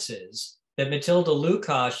chances that Matilda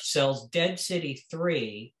Lukács sells Dead City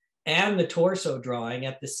 3 and the torso drawing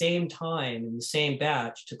at the same time in the same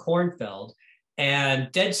batch to Kornfeld, and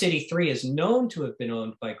Dead City 3 is known to have been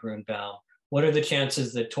owned by Grunbaum? What are the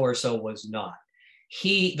chances that torso was not?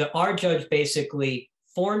 Our judge basically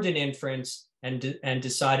formed an inference and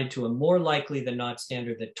decided to a more likely than not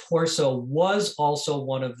standard that torso was also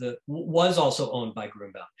owned by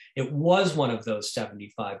Grunbaum. It was one of those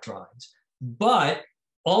 75 drawings, but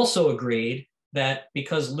also agreed that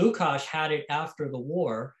because Lukács had it after the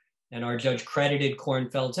war, and our judge credited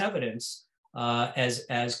Kornfeld's evidence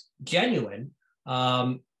as genuine,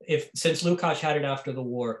 since Lukács had it after the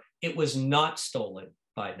war, it was not stolen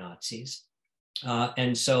by Nazis.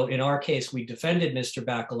 And so in our case, we defended Mr.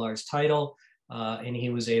 Bacalar's title, and he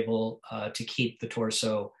was able to keep the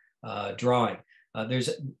torso drawing.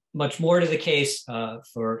 There's much more to the case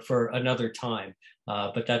for another time,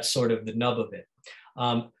 but that's sort of the nub of it.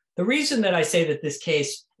 The reason that I say that this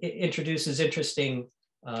case introduces interesting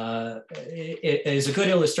is a good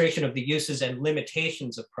illustration of the uses and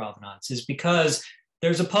limitations of provenance is because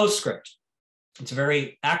there's a postscript. It's a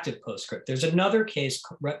very active postscript. There's another case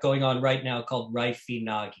going on right now called Reif v.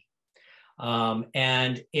 Nagy.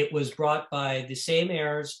 And it was brought by the same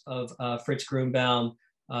heirs of Fritz Grunbaum,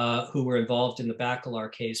 who were involved in the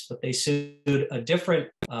Bacalar case, but they sued a different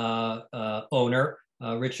owner,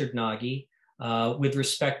 Richard Nagy, with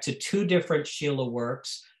respect to two different Schiele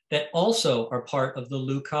works that also are part of the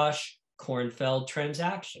Lukács-Kornfeld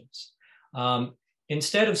transactions.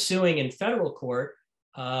 Instead of suing in federal court,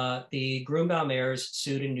 the Grunbaum heirs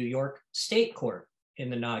sued in New York State Court in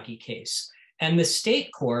the Nagy case. And the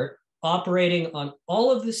state court, operating on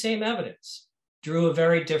all of the same evidence, drew a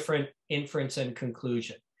very different inference and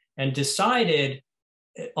conclusion and decided,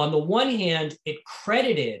 on the one hand, it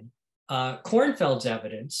credited Kornfeld's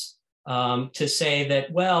evidence to say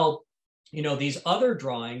that, well, you know, these other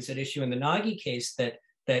drawings at issue in the Nagy case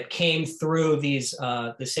that came through these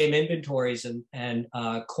the same inventories and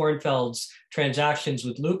Kornfeld's transactions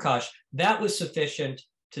with Lukács, that was sufficient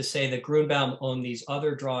to say that Grunbaum owned these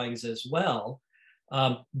other drawings as well.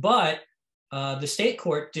 But the state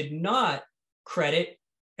court did not credit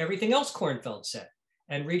everything else Kornfeld said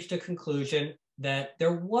and reached a conclusion that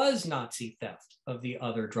there was Nazi theft of the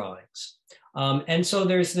other drawings. And so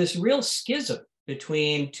there's this real schism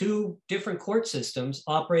between two different court systems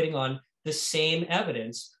operating on the same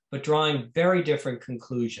evidence, but drawing very different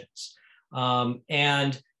conclusions.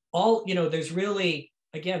 And all, you know, there's really,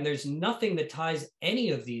 again, there's nothing that ties any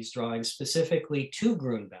of these drawings specifically to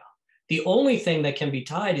Grunbaum. The only thing that can be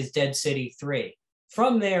tied is Dead City 3.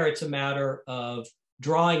 From there, it's a matter of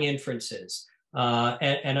drawing inferences.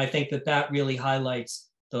 And I think that that really highlights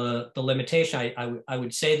the limitation. I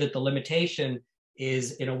would say that the limitation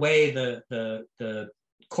is, in a way, the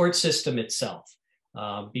court system itself,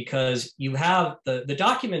 because you have the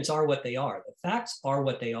documents are what they are. The facts are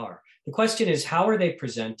what they are. The question is, how are they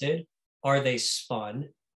presented? Are they spun?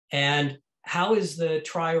 And how is the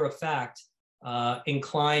trier of fact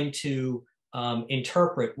inclined to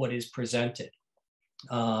interpret what is presented?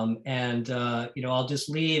 You know, I'll just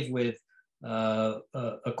leave with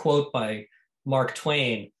a quote by Mark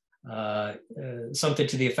Twain, something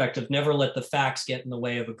to the effect of, never let the facts get in the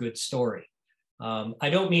way of a good story. I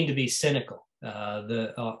don't mean to be cynical.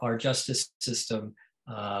 Our justice system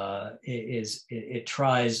it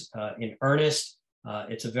tries in earnest.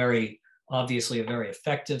 It's obviously a very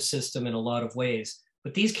effective system in a lot of ways.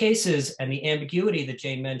 But these cases and the ambiguity that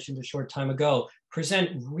Jane mentioned a short time ago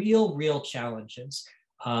present real challenges.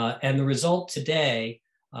 And the result today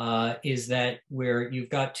is that where you've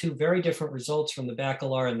got two very different results from the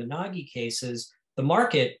Bacalar and the Nagy cases, the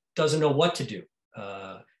market doesn't know what to do.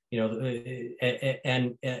 You know,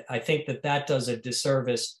 and I think that does a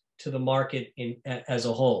disservice to the market as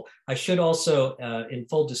a whole. I should also, in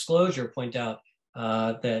full disclosure, point out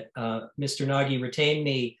that Mr. Nagy retained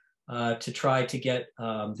me to try to get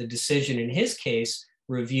the decision in his case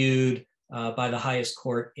reviewed by the highest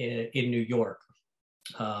court in New York.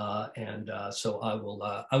 So I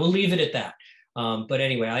will leave it at that. But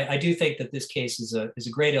anyway, I do think that this case is a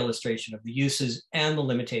great illustration of the uses and the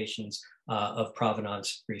limitations of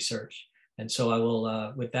provenance research. And so I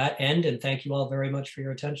will, with that, end, and thank you all very much for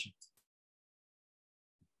your attention.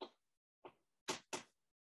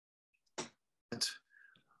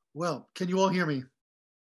 Well, can you all hear me?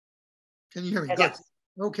 Can you hear me? Yes.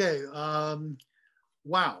 Good. Okay.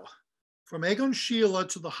 Wow. From Egon Schiele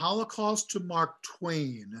to the Holocaust to Mark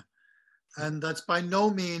Twain. And that's by no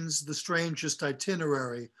means the strangest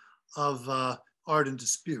itinerary of art and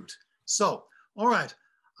dispute. So, all right.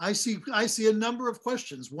 I see a number of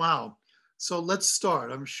questions. Wow. So let's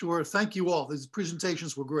start. I'm sure. Thank you all. These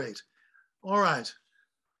presentations were great. All right.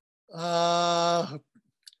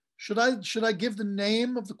 Should I give the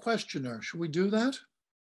name of the questioner? Should we do that?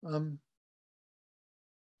 Well,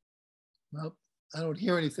 I don't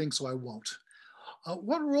hear anything, so I won't.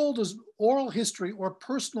 What role does oral history or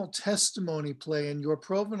personal testimony play in your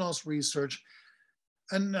provenance research?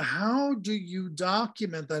 And how do you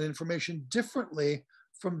document that information differently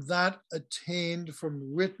from that attained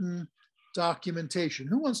from written documentation?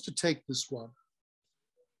 Who wants to take this one?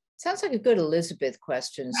 Sounds like a good Elizabeth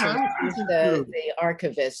question. So she's the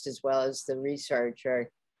archivist as well as the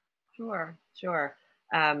researcher. Sure.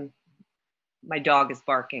 My dog is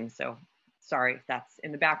barking, so sorry if that's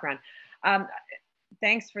in the background.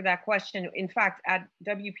 Thanks for that question. In fact, at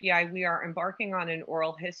WPI, we are embarking on an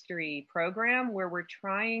oral history program where we're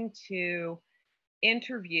trying to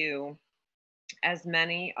interview as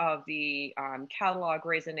many of the catalog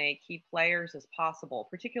raisonné key players as possible,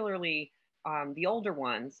 particularly the older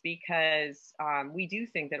ones, because we do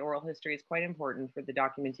think that oral history is quite important for the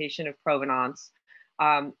documentation of provenance.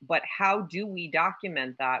 But how do we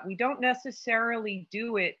document that? We don't necessarily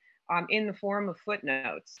do it in the form of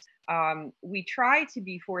footnotes. We try to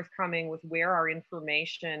be forthcoming with where our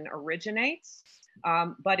information originates.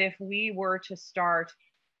 But if we were to start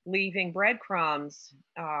leaving breadcrumbs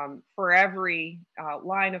for every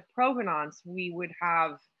line of provenance, we would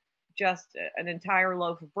have just an entire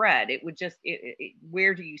loaf of bread. It would just,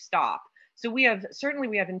 where do you stop? So we have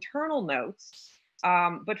internal notes,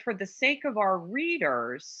 but for the sake of our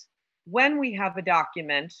readers, when we have a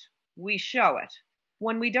document, we show it.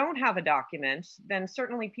 When we don't have a document, then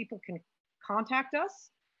certainly people can contact us,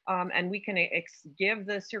 and we can give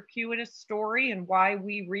the circuitous story and why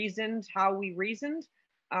we reasoned how we reasoned.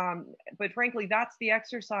 But frankly, that's the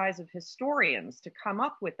exercise of historians, to come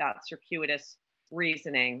up with that circuitous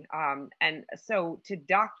reasoning. And so to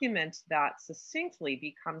document that succinctly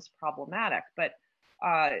becomes problematic. But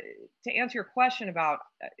to answer your question about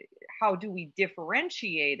how do we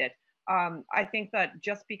differentiate it, I think that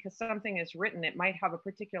just because something is written, it might have a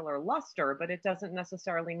particular luster, but it doesn't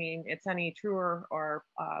necessarily mean it's any truer or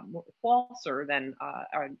falser than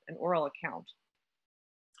an oral account.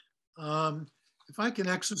 If I can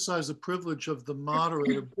exercise the privilege of the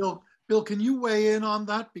moderator, Bill, can you weigh in on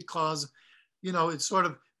that? Because, you know, it's sort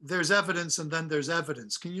of, there's evidence and then there's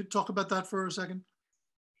evidence. Can you talk about that for a second?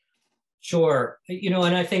 Sure. You know,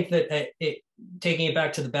 and I think that taking it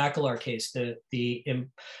back to the Bacalar case,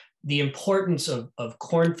 the importance of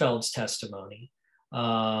Kornfeld's testimony,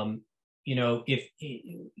 you know, if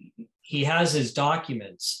he has his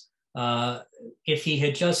documents, if he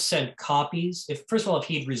had just sent copies, first of all, if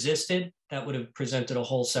he'd resisted, that would have presented a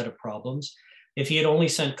whole set of problems. If he had only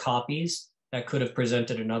sent copies, that could have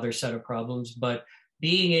presented another set of problems. But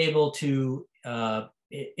being able to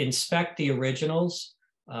inspect the originals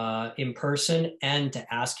in person and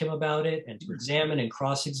to ask him about it and to examine and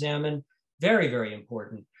cross-examine, very, very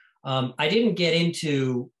important. I didn't get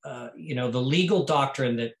into, you know, the legal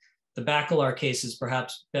doctrine that the Bacalar case is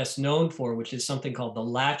perhaps best known for, which is something called the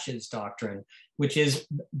Laches doctrine, which is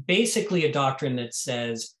basically a doctrine that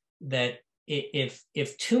says that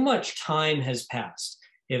if too much time has passed,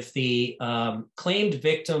 if the claimed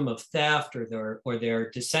victim of theft or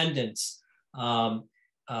their descendants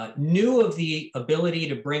knew of the ability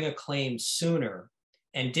to bring a claim sooner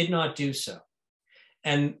and did not do so,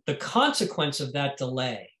 and the consequence of that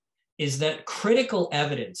delay is that critical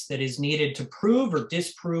evidence that is needed to prove or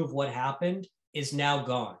disprove what happened is now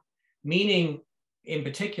gone. Meaning, in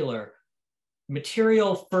particular,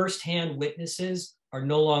 material firsthand witnesses are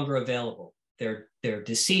no longer available. They're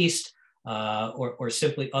deceased or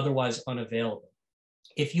simply otherwise unavailable.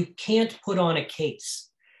 If you can't put on a case,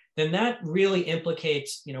 then that really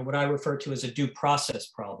implicates, you know, what I refer to as a due process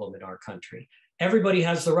problem in our country. Everybody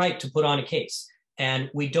has the right to put on a case.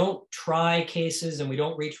 And we don't try cases and we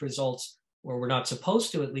don't reach results, or we're not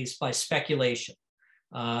supposed to, at least, by speculation.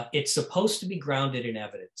 It's supposed to be grounded in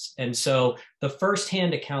evidence. And so the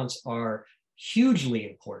firsthand accounts are hugely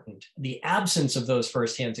important. The absence of those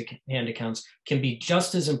firsthand accounts can be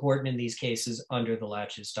just as important in these cases under the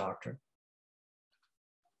Laches doctrine.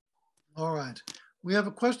 All right. We have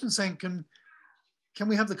a question saying, can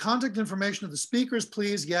we have the contact information of the speakers,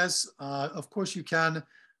 please? Yes, of course you can.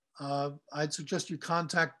 I'd suggest you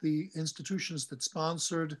contact the institutions that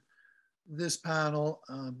sponsored this panel.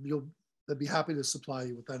 They'd be happy to supply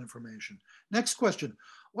you with that information. Next question.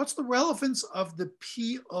 What's the relevance of the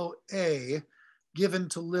POA given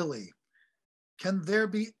to Lily? Can there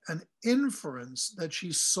be an inference that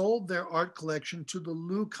she sold their art collection to the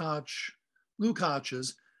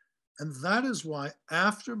Lukács, and that is why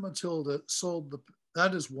after Matilda sold the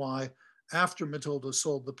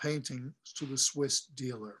painting to the Swiss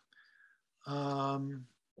dealer?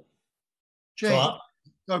 Jane,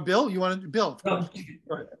 or Bill, you want to? Bill.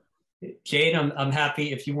 Jane, I'm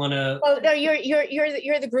happy if you want to. Oh no, you're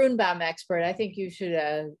the Grunbaum expert. I think you should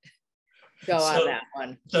go on that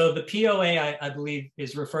one. So the POA, I believe,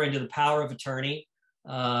 is referring to the power of attorney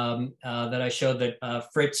that I showed that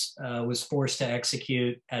Fritz was forced to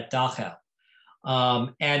execute at Dachau,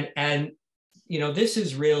 and you know, this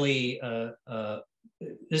is really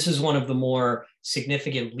this is one of the more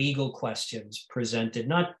significant legal questions presented,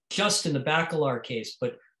 not just in the Bacalar case,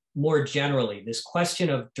 but more generally, this question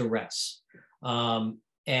of duress. And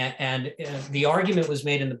the argument was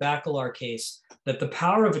made in the Bacalar case that the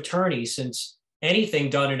power of attorney, since anything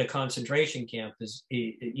done in a concentration camp is,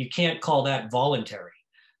 you can't call that voluntary.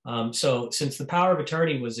 So since the power of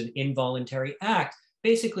attorney was an involuntary act,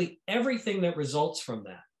 basically everything that results from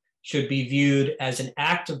that should be viewed as an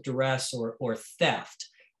act of duress or theft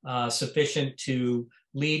sufficient to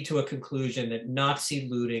lead to a conclusion that Nazi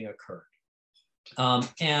looting occurred.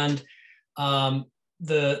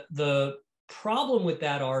 The problem with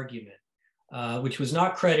that argument, which was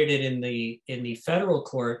not credited in the federal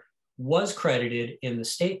court, was credited in the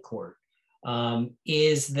state court,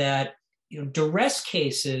 is that duress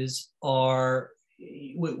cases are,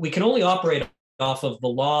 we can only operate off of the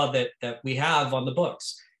law that we have on the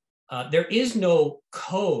books. There is no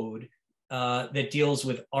code that deals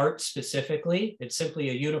with art specifically. It's simply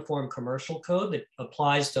a uniform commercial code that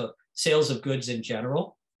applies to sales of goods in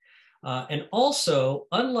general. And also,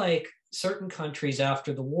 unlike certain countries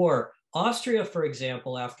after the war, Austria, for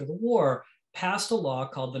example, after the war, passed a law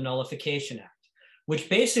called the Nullification Act, which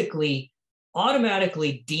basically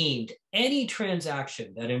automatically deemed any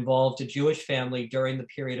transaction that involved a Jewish family during the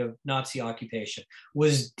period of Nazi occupation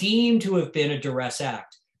was deemed to have been a duress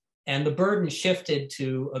act. And the burden shifted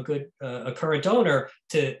to a current owner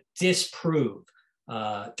to disprove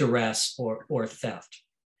duress or theft.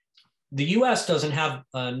 The US doesn't have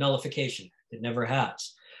a nullification act. It never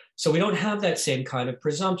has. So we don't have that same kind of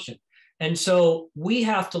presumption. And so we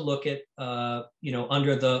have to look at,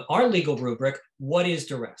 under our legal rubric, what is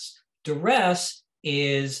duress? Duress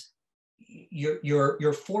is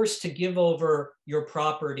you're forced to give over your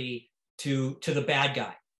property to the bad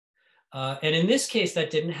guy. And in this case,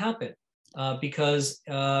 that didn't happen because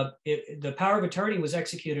the power of attorney was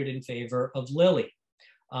executed in favor of Lily.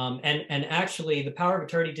 And actually, the power of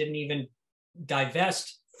attorney didn't even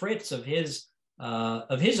divest Fritz of his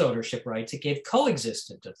ownership rights. It gave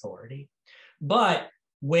coexistent authority. But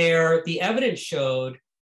where the evidence showed,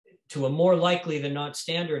 to a more likely than not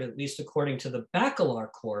standard, at least according to the Bacalar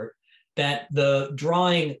court, that the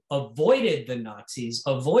drawing avoided the Nazis,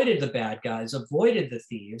 avoided the bad guys, avoided the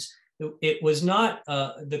thieves, it was not,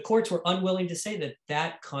 the courts were unwilling to say that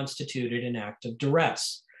that constituted an act of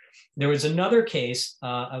duress. There was another case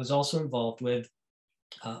I was also involved with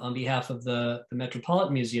on behalf of the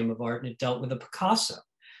Metropolitan Museum of Art, and it dealt with a Picasso.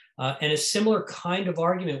 And a similar kind of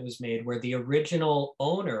argument was made where the original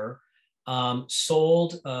owner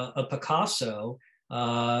sold a Picasso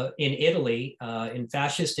in Italy, in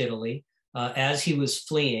fascist Italy, as he was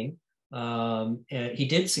fleeing. He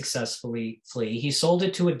did successfully flee. He sold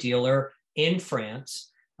it to a dealer in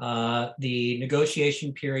France. The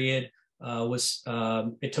negotiation period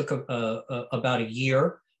it took about a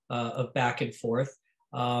year of back and forth.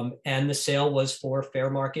 And the sale was for fair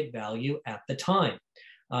market value at the time.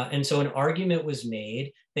 And so an argument was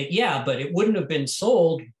made that, yeah, but it wouldn't have been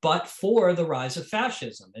sold but for the rise of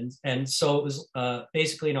fascism. And so it was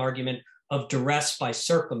basically an argument of duress by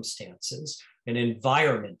circumstances, an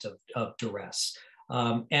environment of duress.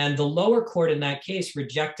 And the lower court in that case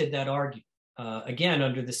rejected that argument, again,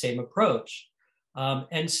 under the same approach.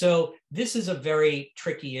 And so this is a very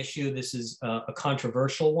tricky issue. This is a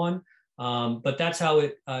controversial one, but that's how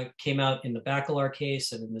it came out in the Bacalar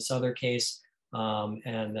case and in this other case.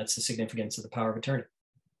 And that's the significance of the power of attorney.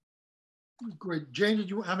 Great. Jane, did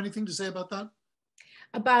you have anything to say about that?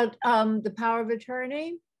 About the power of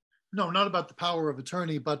attorney? No, not about the power of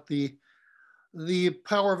attorney, but the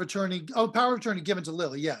power of attorney. Oh, power of attorney given to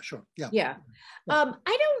Lily. Yeah, sure. Yeah. Yeah. I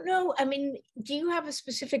don't know. I mean, do you have a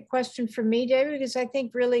specific question for me, David? Because I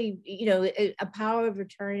think really, a power of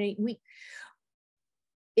attorney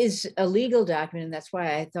is a legal document, and that's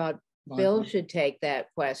why I thought Bill should take that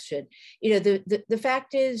question. The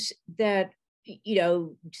fact is that,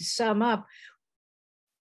 to sum up,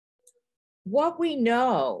 what we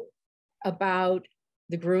know about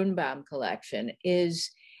the Grunbaum collection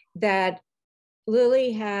is that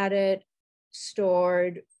Lily had it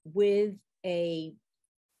stored with a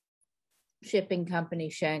shipping company,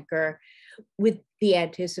 Schenker, with the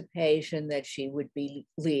anticipation that she would be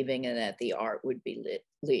leaving and that the art would be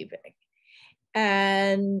leaving.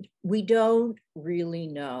 And we don't really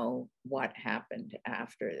know what happened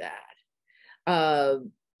after that.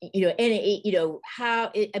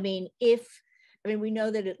 We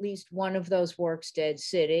know that at least one of those works, Dead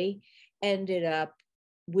City, ended up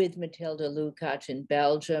with Mathilde Lukács in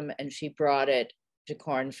Belgium, and she brought it to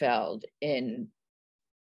Kornfeld in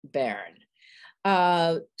Bern.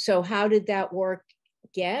 So how did that work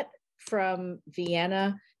get from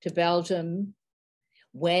Vienna to Belgium?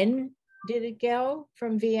 When did it go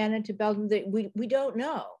from Vienna to Belgium? We don't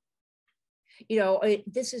know.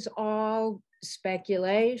 This is all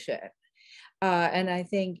speculation. And I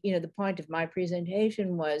think, the point of my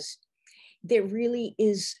presentation was there really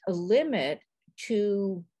is a limit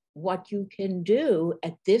to what you can do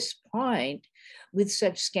at this point with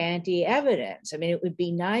such scanty evidence. I mean, it would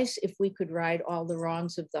be nice if we could right all the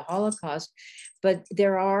wrongs of the Holocaust, but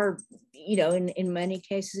there are, you know, in many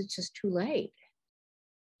cases, it's just too late.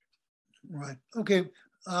 Right. Okay.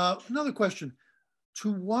 Another question.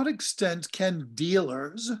 To what extent can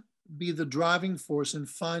dealers be the driving force in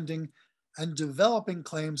finding and developing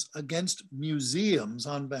claims against museums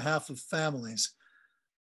on behalf of families?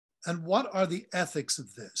 And what are the ethics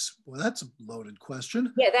of this? Well, that's a loaded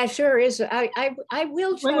question. Yeah, that sure is. I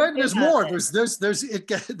will. Wait, there's more.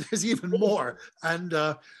 There's even more. And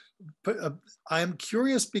I am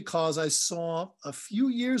curious because I saw a few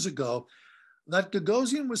years ago that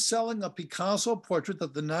Gagosian was selling a Picasso portrait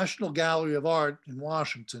that the National Gallery of Art in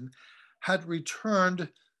Washington had returned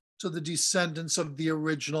to the descendants of the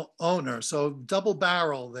original owner. So double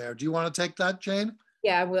barrel there. Do you want to take that, Jane?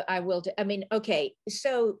 Yeah, I will. I mean, okay.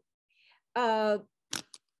 So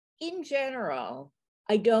in general,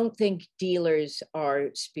 I don't think dealers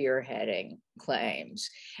are spearheading claims.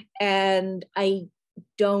 And I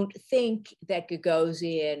don't think that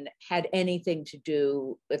Gagosian had anything to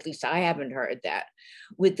do, at least I haven't heard that,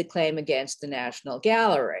 with the claim against the National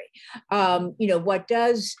Gallery. You know, what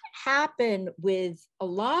does happen with a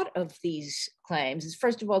lot of these claims is,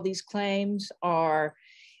 first of all, these claims are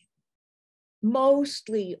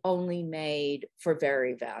mostly only made for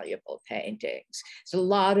very valuable paintings. So a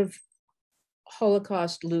lot of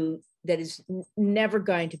Holocaust loot that is never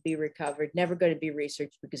going to be recovered, never going to be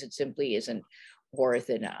researched because it simply isn't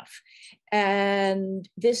worth enough. And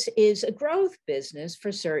this is a growth business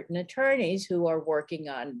for certain attorneys who are working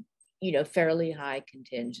on, you know, fairly high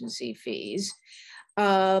contingency fees.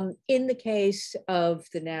 In the case of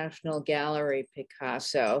the National Gallery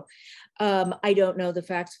Picasso, I don't know the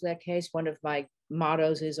facts of that case. One of my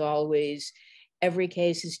mottos is always, every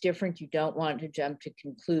case is different. You don't want to jump to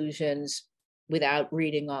conclusions without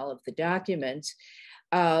reading all of the documents.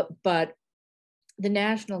 But the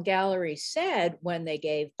National Gallery said when they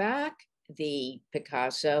gave back the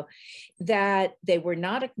Picasso that they were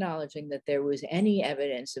not acknowledging that there was any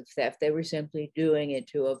evidence of theft. They were simply doing it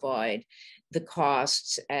to avoid the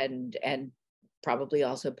costs and probably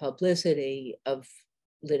also publicity of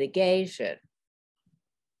litigation.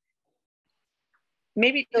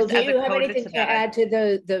 Maybe So just do as you a have code anything to add to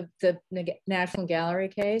the National Gallery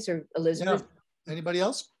case, or Elizabeth? Yeah. Anybody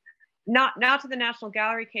else? Not to the National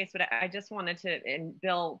Gallery case, but I just wanted to, and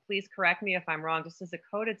Bill, please correct me if I'm wrong, just as a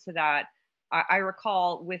coded to that, I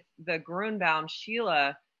recall with the Grunbaum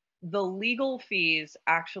Schiele, the legal fees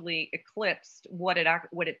actually eclipsed what it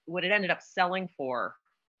ended up selling for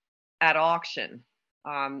at auction.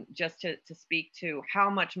 Just to speak to how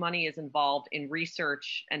much money is involved in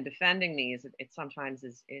research and defending these, it sometimes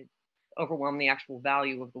is overwhelm the actual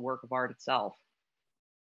value of the work of art itself.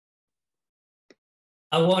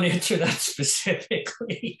 I won't answer that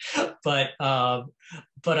specifically, but I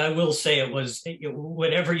will say it was,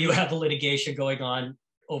 whenever you have a litigation going on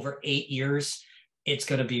over 8 years, it's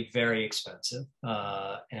going to be very expensive. You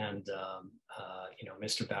know,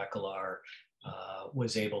 Mr. Bacalar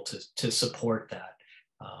was able to support that,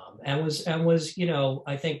 and was, you know,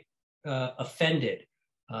 I think offended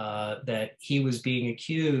that he was being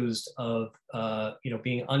accused of, you know,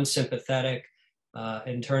 being unsympathetic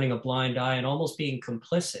and turning a blind eye and almost being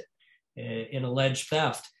complicit in alleged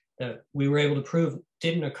theft that we were able to prove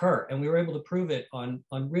didn't occur. And we were able to prove it on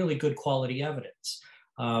really good quality evidence.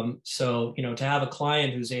 So, you know, to have a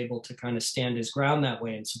client who's able to kind of stand his ground that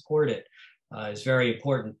way and support it is very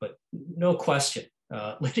important, but no question,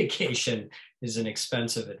 litigation is an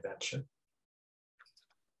expensive adventure.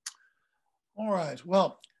 All right,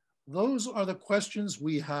 well, those are the questions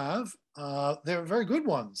we have. They're very good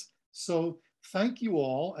ones. So thank you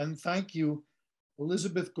all, and thank you,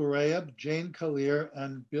 Elizabeth Gorayeb, Jane Kallir,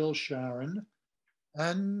 and Bill Charron.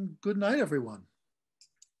 And good night, everyone.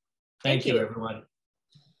 Thank you, everyone.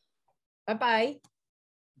 Bye-bye.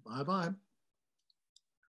 Bye-bye.